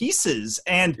the pieces.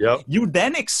 And you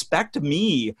then expect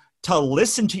me to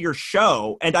listen to your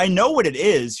show. And I know what it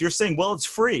is. You're saying, well, it's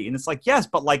free. And it's like, yes,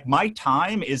 but like my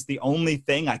time is the only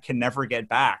thing I can never get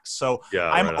back. So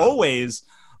I'm always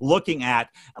looking at,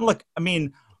 and look, I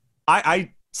mean,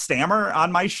 I stammer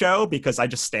on my show because I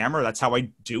just stammer. That's how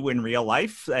I do in real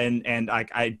life. And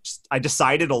I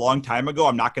decided a long time ago,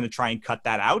 I'm not going to try and cut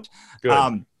that out.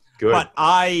 Good. But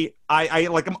I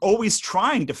like, I'm always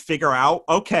trying to figure out,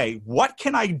 okay, what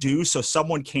can I do so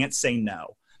someone can't say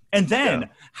no? And then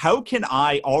how can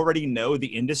I already know the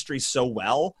industry so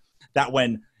well that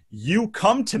when you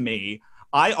come to me,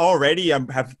 I already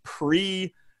have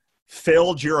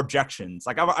filled your objections.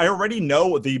 Like I already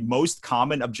know the most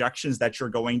common objections that you're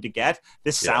going to get.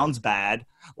 This sounds bad.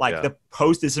 Like the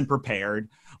post isn't prepared.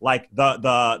 Like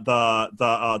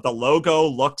the logo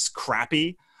looks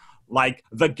crappy. Like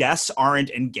the guests aren't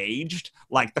engaged.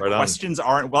 Like the questions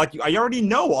aren't, like I already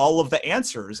know all of the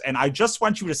answers. And I just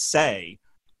want you to say,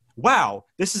 wow,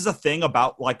 this is a thing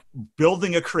about like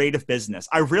building a creative business.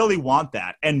 I really want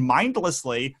that. And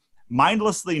mindlessly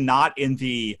not in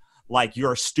the, like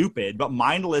you're stupid, but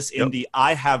mindless in the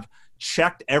I have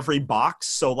checked every box,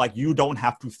 so like you don't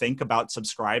have to think about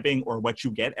subscribing or what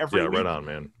you get every week. Right on,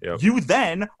 man. You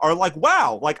then are like,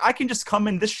 wow, like I can just come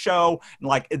in this show and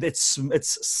like it's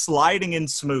sliding in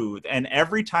smooth. And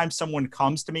every time someone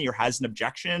comes to me or has an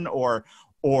objection or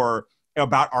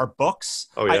about our books,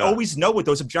 I always know what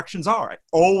those objections are. I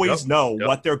always know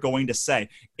what they're going to say.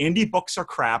 Indie books are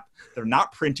crap. They're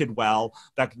not printed well.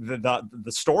 The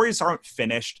stories aren't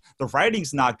finished. The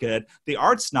writing's not good. The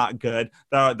art's not good.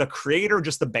 The creator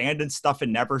just abandons stuff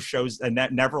and never shows and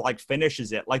never like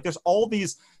finishes it. Like there's all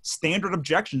these standard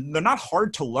objections. They're not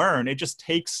hard to learn. It just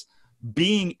takes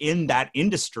being in that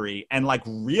industry and like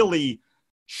really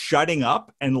shutting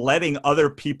up and letting other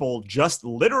people just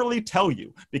literally tell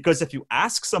you. Because if you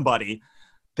ask somebody,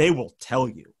 they will tell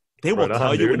you. They will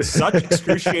tell you in such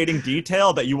excruciating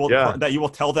detail that you will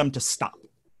tell them to stop.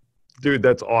 Dude,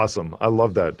 that's awesome. I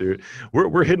love that, dude.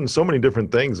 We're hitting so many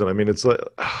different things, and I mean, it's like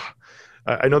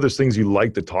I know there's things you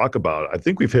like to talk about. I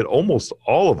think we've hit almost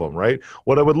all of them, right?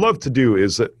 What I would love to do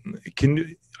is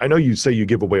I know you say you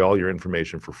give away all your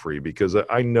information for free because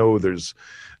I know there's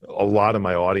a lot of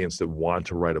my audience that want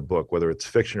to write a book, whether it's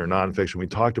fiction or nonfiction. We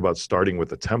talked about starting with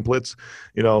the templates.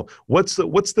 You know, what's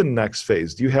the next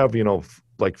phase? Do you have,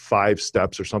 like 5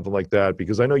 steps or something like that?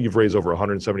 Because I know you've raised over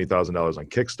 $170,000 on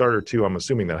Kickstarter too. I'm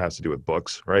assuming that has to do with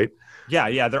books, right?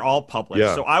 Yeah, they're all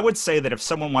published. So I would say that if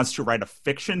someone wants to write a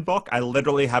fiction book, I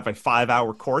literally have a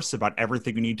 5-hour course about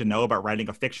everything you need to know about writing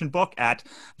a fiction book at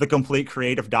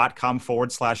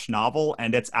thecompletecreative.com/novel,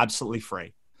 and it's absolutely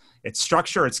free. It's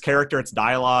structure, it's character, it's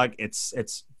dialogue, it's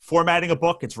formatting a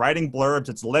book, it's writing blurbs,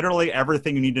 it's literally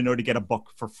everything you need to know to get a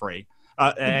book for free,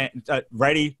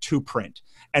 ready to print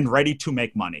and ready to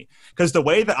make money. Because the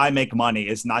way that I make money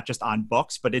is not just on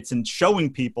books, but it's in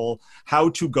showing people how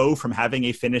to go from having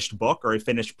a finished book or a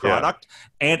finished product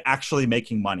and actually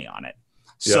making money on it.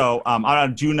 So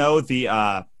do you know the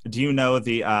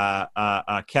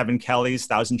Kevin Kelly's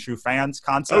 1,000 True Fans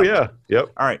concept? Oh yeah.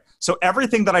 Yep. All right. So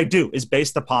everything that I do is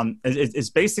based upon is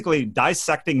basically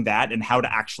dissecting that and how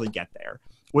to actually get there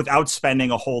without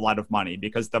spending a whole lot of money,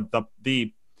 because the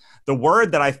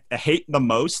word that I hate the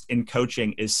most in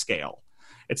coaching is scale.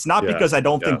 It's not because I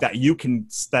don't think that you can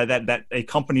that a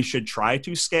company should try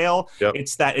to scale.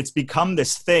 It's that it's become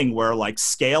this thing where like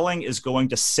scaling is going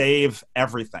to save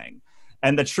everything.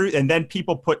 And the truth, and then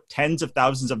people put tens of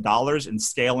thousands of dollars in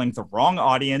scaling the wrong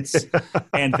audience,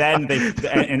 and then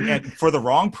and for the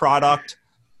wrong product,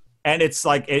 and it's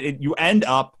like you end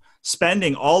up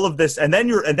spending all of this, and then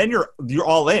you're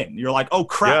all in. You're like, oh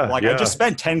crap! I just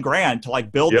spent $10,000 to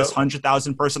like build this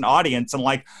 100,000 person audience, and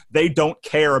like they don't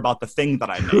care about the thing that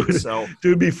I made. So,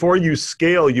 dude, before you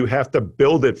scale, you have to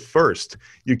build it first.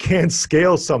 You can't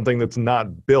scale something that's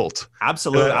not built.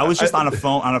 Absolutely. I was just on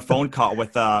a phone call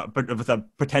with a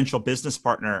potential business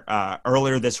partner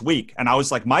earlier this week, and I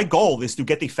was like, my goal is to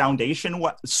get the foundation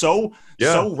so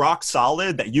rock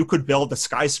solid that you could build a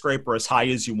skyscraper as high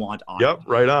as you want on.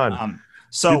 Right on.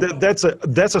 So That's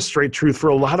a straight truth for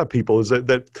a lot of people. Is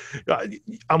that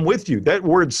I'm with you. That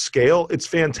word scale, it's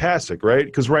fantastic, right?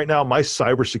 Because right now my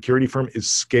cybersecurity firm is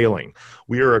scaling.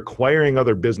 We are acquiring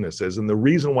other businesses, and the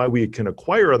reason why we can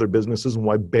acquire other businesses and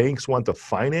why banks want to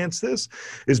finance this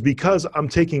is because I'm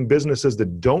taking businesses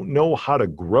that don't know how to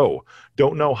grow,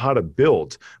 don't know how to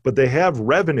build, but they have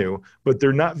revenue, but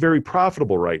they're not very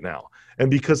profitable right now. And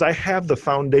because I have the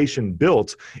foundation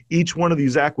built, each one of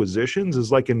these acquisitions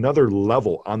is like another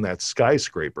level on that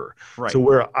skyscraper. right. So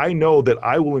where I know that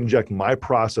I will inject my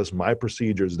process, my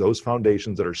procedures, those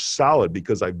foundations that are solid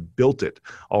because I've built it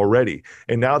already.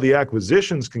 And now the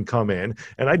acquisitions can come in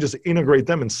and I just integrate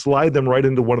them and slide them right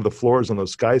into one of the floors on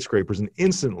those skyscrapers. And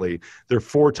instantly they're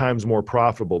 4 times more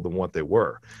profitable than what they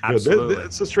were. Absolutely.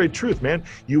 That's the straight truth, man.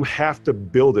 You have to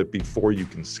build it before you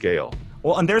can scale.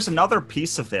 Well, and there's another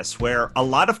piece of this where a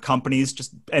lot of companies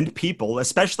just, and people,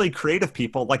 especially creative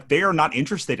people, like they are not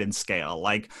interested in scale.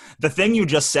 Like the thing you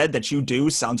just said that you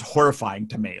do sounds horrifying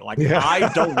to me. Like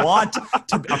I don't want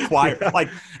to acquire, like,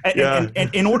 and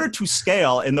in order to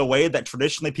scale in the way that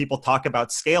traditionally people talk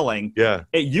about scaling,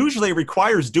 it usually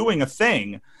requires doing a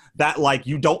thing that like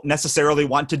you don't necessarily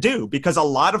want to do, because a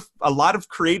lot of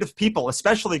creative people,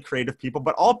 especially creative people,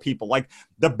 but all people, like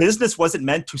the business wasn't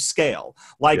meant to scale.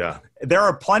 Like there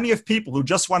are plenty of people who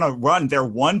just want to run their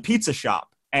one pizza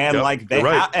shop, and like they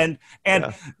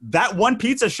that one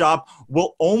pizza shop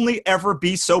will only ever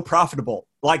be so profitable.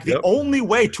 Like the only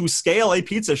way to scale a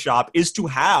pizza shop is to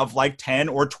have like 10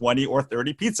 or 20 or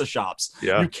 30 pizza shops.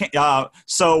 You can't.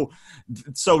 So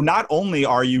not only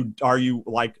are you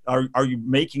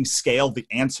making scale the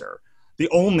answer, the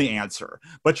only answer,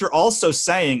 but you're also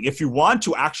saying if you want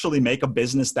to actually make a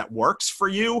business that works for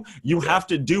you, you have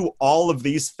to do all of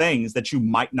these things that you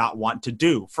might not want to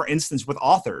do. For instance, with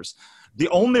authors, the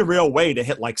only real way to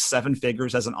hit like 7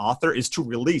 figures as an author is to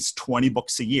release 20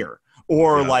 books a year.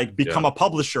 Or like become a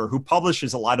publisher who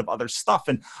publishes a lot of other stuff.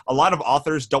 And a lot of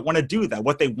authors don't want to do that.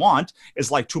 What they want is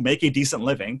like to make a decent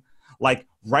living, like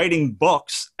writing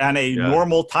books on a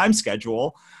normal time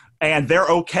schedule. And they're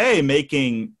okay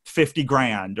making 50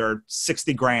 grand or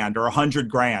 60 grand or 100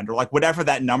 grand or like whatever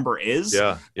that number is.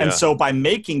 And so by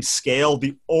making scale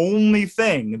the only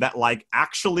thing that like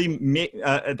actually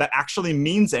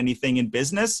means anything in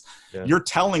business, you're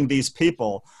telling these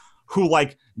people who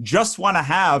like just want to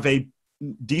have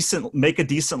make a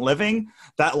decent living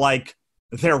that like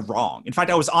they're wrong. In fact,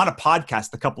 I was on a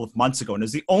podcast a couple of months ago, and it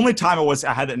was the only time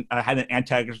I had an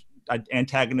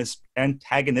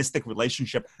antagonistic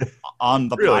relationship on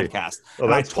the podcast.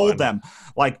 And I told them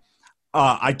like,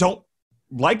 I don't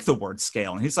like the word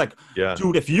scale. And he's like,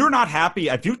 dude, if you're not happy,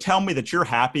 if you tell me that you're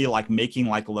happy, like making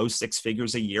like low 6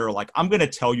 figures a year, like I'm going to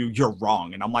tell you you're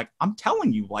wrong. And I'm like, I'm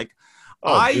telling you, like,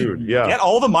 get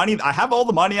all the money. I have all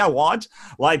the money I want.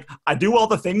 Like I do all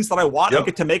the things that I want. I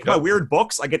get to make my weird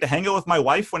books. I get to hang out with my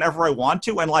wife whenever I want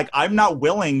to. And like, I'm not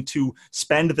willing to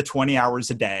spend the 20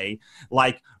 hours a day,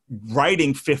 like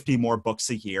writing 50 more books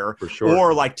a year,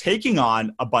 or like taking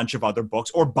on a bunch of other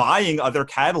books or buying other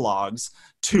catalogs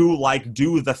to like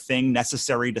do the thing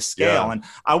necessary to scale. And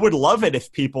I would love it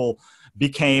if people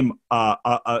became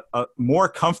more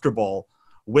comfortable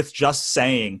with just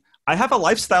saying, I have a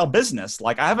lifestyle business.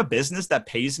 Like I have a business that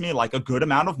pays me like a good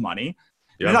amount of money.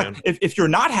 Like, if you're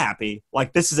not happy,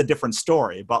 like this is a different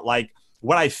story. But like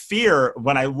what I fear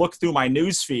when I look through my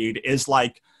news feed is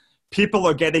like people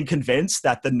are getting convinced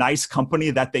that the nice company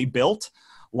that they built,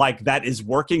 like that is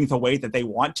working the way that they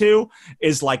want to,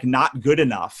 is like not good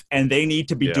enough. And they need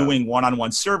to be doing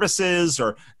one-on-one services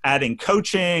or adding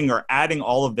coaching or adding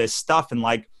all of this stuff. And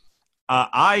like,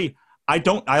 I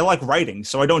like writing,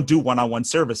 so I don't do one-on-one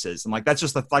services. And like, that's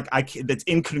just that's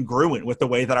incongruent with the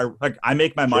way that I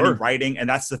make my money writing. And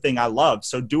that's the thing I love.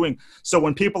 So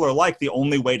when people are like, the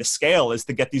only way to scale is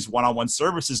to get these one-on-one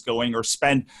services going or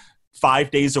spend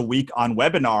 5 days a week on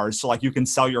webinars so like you can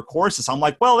sell your courses. I'm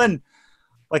like, well, then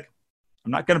like,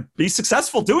 I'm not going to be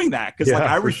successful doing that. Cause like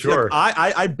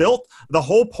I built the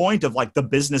whole point of like the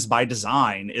business by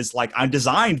design is like, I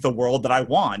designed the world that I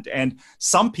want. And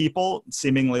some people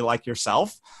seemingly like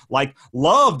yourself, like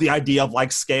love the idea of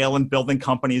like scale and building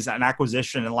companies and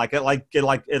acquisition. And like,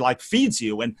 it feeds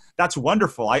you. And that's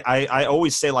wonderful. I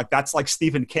always say like, that's like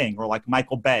Stephen King or like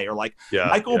Michael Bay or like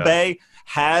Michael Bay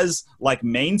has like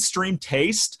mainstream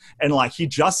taste. And like, he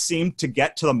just seemed to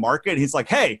get to the market. He's like,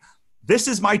 hey, this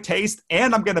is my taste,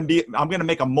 and I'm gonna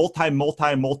make a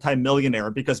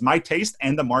multi-millionaire because my taste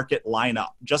and the market line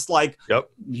up, just like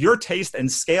your taste and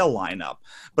scale line up.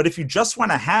 But if you just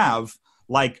want to have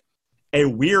like a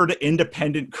weird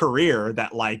independent career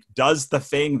that like does the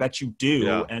thing that you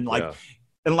do, and like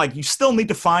and like you still need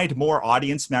to find more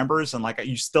audience members, and like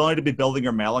you still need to be building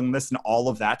your mailing list and all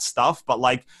of that stuff. But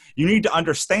like you need to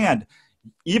understand,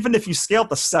 even if you scale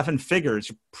to 7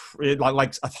 figures,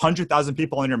 like 100,000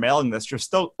 people on your mailing list, you're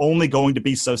still only going to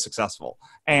be so successful.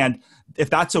 And if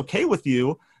that's okay with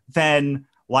you, then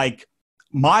like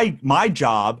my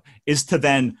job is to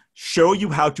then show you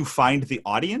how to find the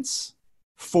audience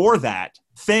for that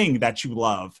thing that you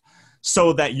love,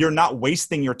 so that you're not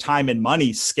wasting your time and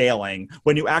money scaling.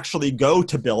 When you actually go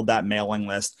to build that mailing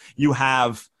list, you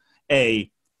have a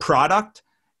product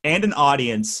and an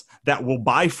audience that will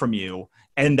buy from you,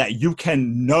 and that you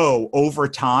can know over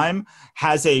time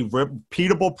has a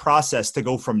repeatable process to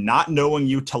go from not knowing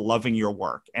you to loving your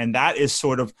work. And that is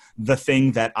sort of the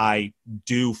thing that I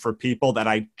do for people that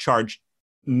I charge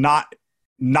not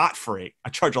free. I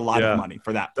charge a lot of money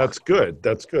for that part. That's good.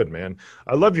 That's good, man.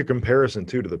 I love your comparison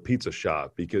too to the pizza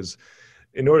shop, because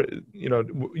in order,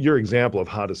 your example of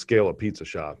how to scale a pizza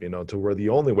shop, to where the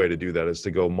only way to do that is to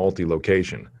go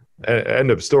multi-location. End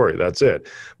of story. That's it.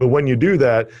 But when you do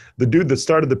that, the dude that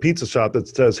started the pizza shop that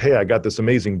says, hey, I got this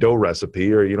amazing dough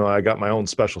recipe, or, I got my own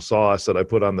special sauce that I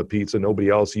put on the pizza. Nobody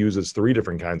else uses 3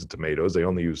 different kinds of tomatoes. They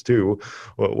only use 2,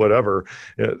 whatever.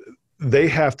 They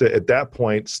have to, at that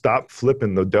point, stop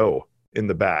flipping the dough in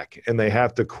the back, and they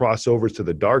have to cross over to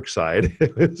the dark side,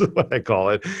 is what I call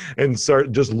it, and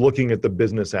start just looking at the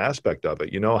business aspect of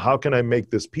it. How can I make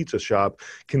this pizza shop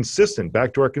consistent?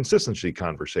 Back to our consistency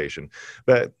conversation.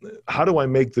 But how do I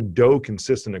make the dough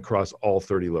consistent across all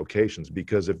 30 locations?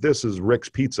 Because if this is Rick's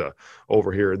Pizza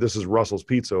over here, this is Russell's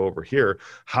Pizza over here,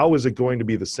 how is it going to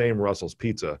be the same Russell's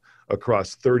Pizza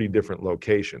across 30 different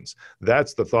locations?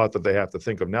 That's the thought that they have to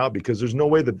think of now, because there's no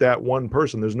way that one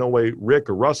person, there's no way Rick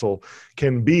or Russell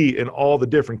can be in all the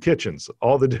different kitchens,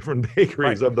 all the different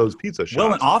bakeries of those pizza shops.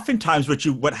 Well, and oftentimes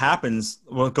what happens,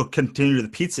 we'll go continue to the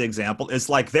pizza example, is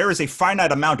like there is a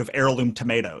finite amount of heirloom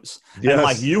tomatoes. Yes. And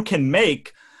like you can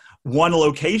make one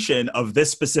location of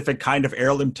this specific kind of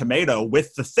heirloom tomato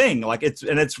with the thing, like it's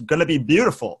going to be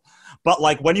beautiful. But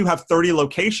like when you have 30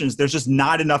 locations, there's just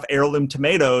not enough heirloom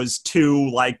tomatoes to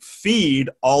like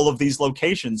feed all of these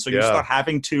locations. So you start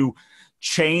having to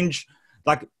change.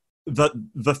 Like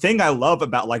the thing I love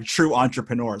about like true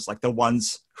entrepreneurs, like the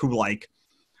ones who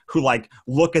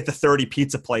look at the 30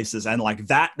 pizza places, and like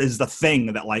that is the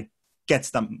thing that like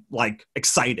gets them like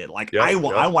excited. Like I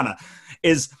want to,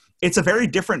 it's a very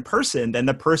different person than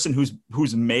the person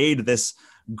who's made this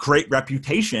great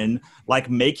reputation, like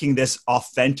making this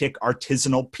authentic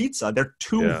artisanal pizza. They're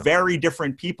two very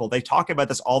different people. They talk about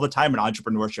this all the time in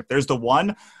entrepreneurship. There's the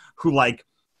one who like,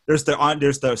 there's the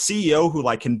CEO who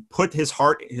like can put his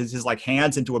heart, his like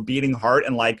hands into a beating heart,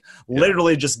 and like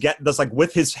literally just get this like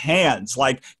with his hands,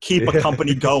 like keep a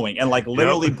company going, and like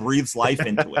literally breathes life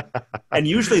into it. And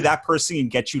usually that person can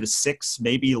get you to 6,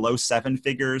 maybe low 7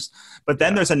 figures. But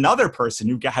then there's another person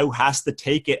who has to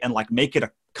take it and like make it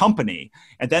a company.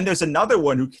 And then there's another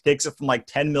one who takes it from like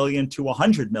 10 million to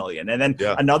 100 million. And then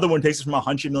another one takes it from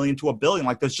 100 million to 1 billion.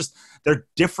 Like they're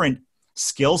different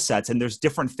skill sets, and there's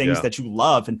different things that you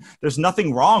love. And there's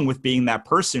nothing wrong with being that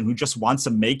person who just wants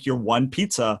to make your one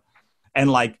pizza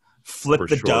and like flip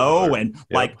the dough. And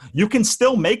like you can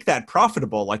still make that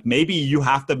profitable. Like maybe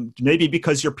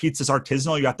because your pizza's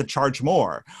artisanal, you have to charge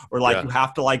more, or like you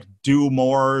have to like do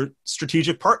more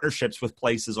strategic partnerships with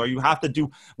places, or you have to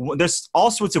there's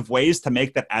all sorts of ways to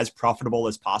make that as profitable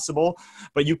as possible.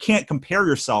 But you can't compare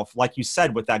yourself, like you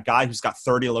said, with that guy who's got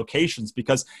 30 locations,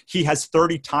 because he has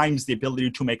 30 times the ability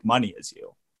to make money as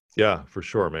you. Yeah, for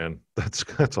sure, man. That's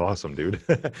awesome, dude.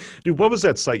 Dude, what was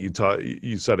that site you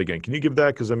said again? Can you give that?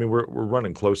 Because I mean, we're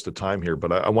running close to time here,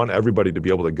 but I want everybody to be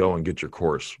able to go and get your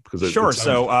course. Sure.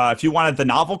 So if you wanted the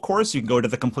novel course, you can go to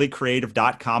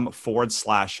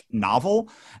thecompletecreative.com/novel.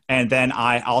 And then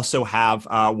I also have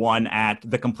one at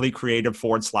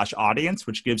thecompletecreative/audience,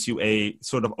 which gives you a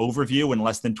sort of overview in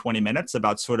less than 20 minutes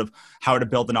about sort of how to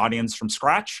build an audience from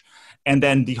scratch. And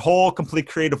then the whole Complete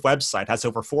Creative website has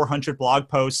over 400 blog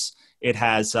posts. It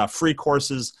has free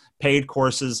courses, paid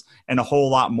courses, and a whole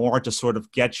lot more to sort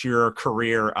of get your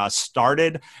career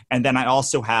started. And then I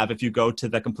also have, if you go to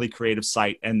the Complete Creative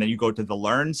site and then you go to the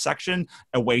Learn section,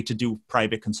 a way to do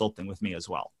private consulting with me as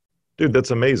well. Dude,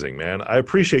 that's amazing, man. I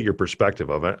appreciate your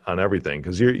perspective of it on everything,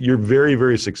 because you're very,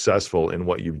 very successful in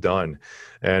what you've done.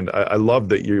 And I love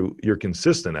that you're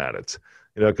consistent at it.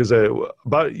 Because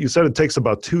you said it takes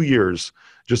about 2 years,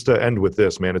 just to end with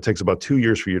this, man, it takes about 2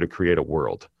 years for you to create a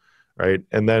world, right?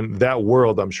 And then that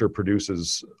world, I'm sure,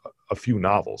 produces a few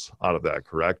novels out of that,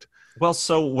 correct? Well,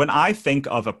 so when I think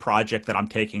of a project that I'm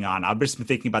taking on, I've just been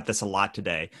thinking about this a lot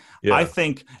today. I Yeah.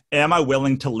 think, am I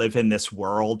willing to live in this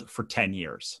world for 10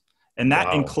 years? And that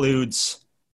Wow. includes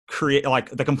create like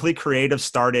the complete creative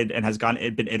started and has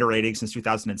been iterating since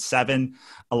 2007.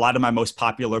 A lot of my most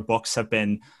popular books have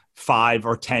been 5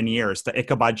 or 10 years. The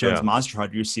Ichabod Jones Yeah. Monster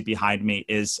Hunter you see behind me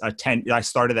is a 10. I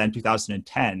started that in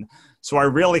 2010. So I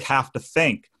really have to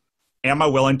think, am I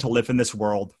willing to live in this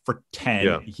world for 10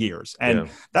 Yeah. years? And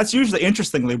Yeah. that's usually,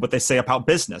 interestingly, what they say about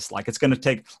business. Like, it's going to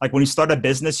take, like, when you start a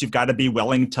business, you've got to be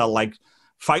willing to, like,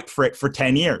 fight for it for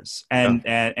 10 years.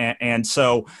 Yeah. And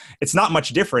so it's not much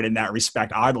different in that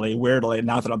respect, oddly, weirdly,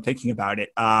 now that I'm thinking about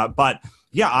it. But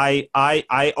yeah,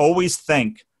 I always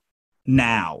think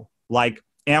now, like,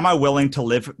 am I willing to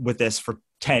live with this for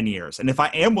 10 years? And if I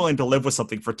am willing to live with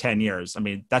something for 10 years, I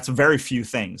mean, that's very few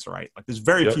things, right? Like, there's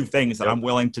very Yep. few things that Yep. I'm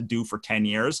willing to do for 10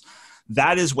 years.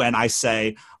 That is when I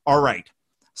say, all right,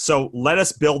 so let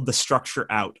us build the structure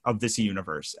out of this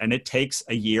universe. And it takes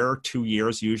a year, 2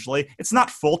 years usually. It's not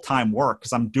full-time work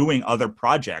because I'm doing other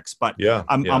projects, but Yeah.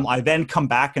 Yeah. I then come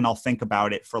back and I'll think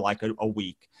about it for like a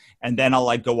week. And then I'll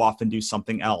like go off and do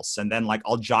something else. And then like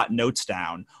I'll jot notes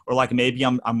down, or like maybe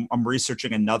I'm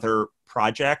researching another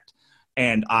project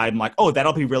and I'm like, oh,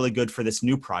 that'll be really good for this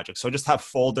new project. So I just have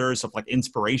folders of like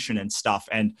inspiration and stuff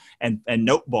and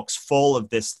notebooks full of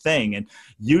this thing. And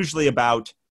usually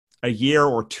about a year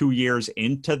or 2 years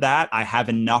into that, I have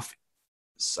enough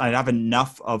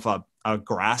of a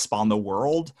grasp on the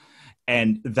world,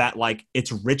 and that like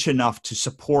it's rich enough to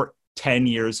support 10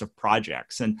 years of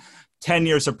projects. And 10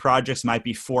 years of projects might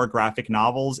be 4 graphic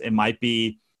novels, it might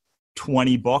be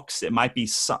 20 books, it might be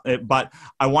but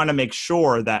I want to make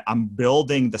sure that I'm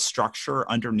building the structure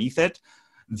underneath it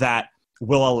that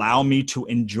will allow me to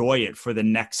enjoy it for the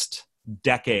next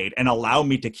decade and allow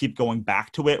me to keep going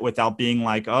back to it without being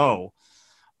like, oh,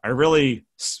 I really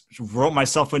wrote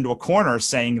myself into a corner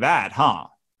saying that, huh?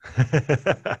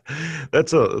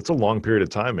 That's a long period of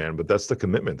time, man, but that's the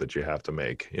commitment that you have to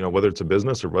make. Whether it's a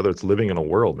business or whether it's living in a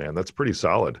world, man, that's pretty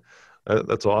solid.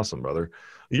 That's awesome, brother.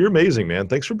 You're amazing, man.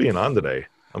 Thanks for being on today.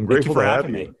 I'm Thank you grateful for to have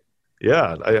having me. you.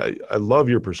 Yeah, I love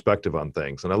your perspective on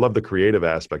things, and I love the creative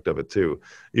aspect of it too.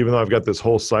 Even though I've got this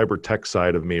whole cyber tech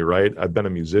side of me, right? I've been a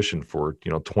musician for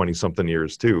 20 something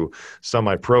years too,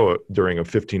 semi-pro during a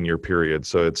 15-year period.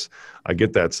 So I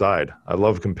get that side. I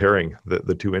love comparing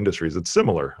the two industries. It's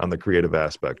similar on the creative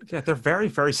aspect. Yeah, they're very,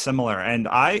 very similar. And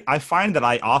I find that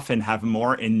I often have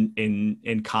more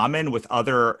in common with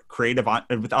other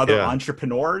with other Yeah,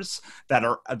 entrepreneurs that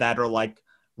are like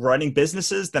running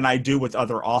businesses than I do with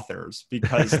other authors,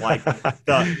 because like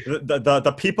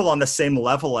the people on the same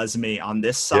level as me on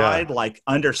this yeah, side like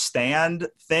understand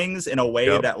things in a way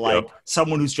yep, that yep, like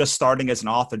someone who's just starting as an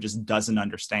author just doesn't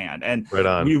understand. And right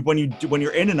on. when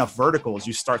you're in enough verticals,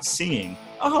 you start seeing,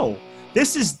 oh,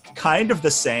 this is kind of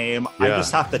the same. I Yeah,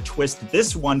 just have to twist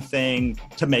this one thing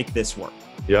to make this work.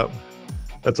 yep.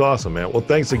 That's awesome, man. Well,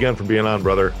 thanks again for being on,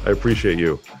 brother. I appreciate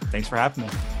you. Thanks for having me.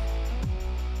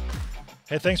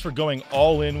 Hey, thanks for going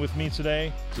all in with me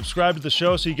today. Subscribe to the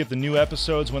show so you get the new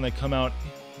episodes when they come out.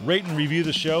 Rate and review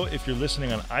the show if you're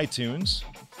listening on iTunes.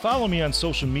 Follow me on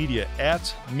social media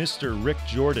at Mr. Rick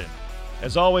Jordan.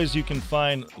 As always, you can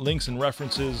find links and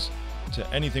references to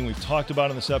anything we've talked about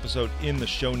in this episode in the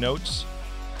show notes.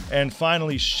 And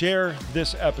finally, share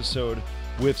this episode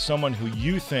with someone who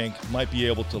you think might be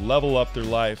able to level up their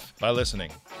life by listening.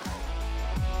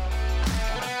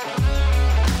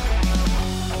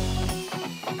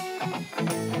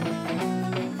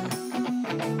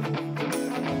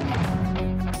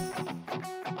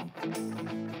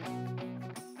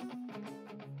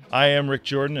 I am Rick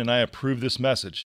Jordan, and I approve this message.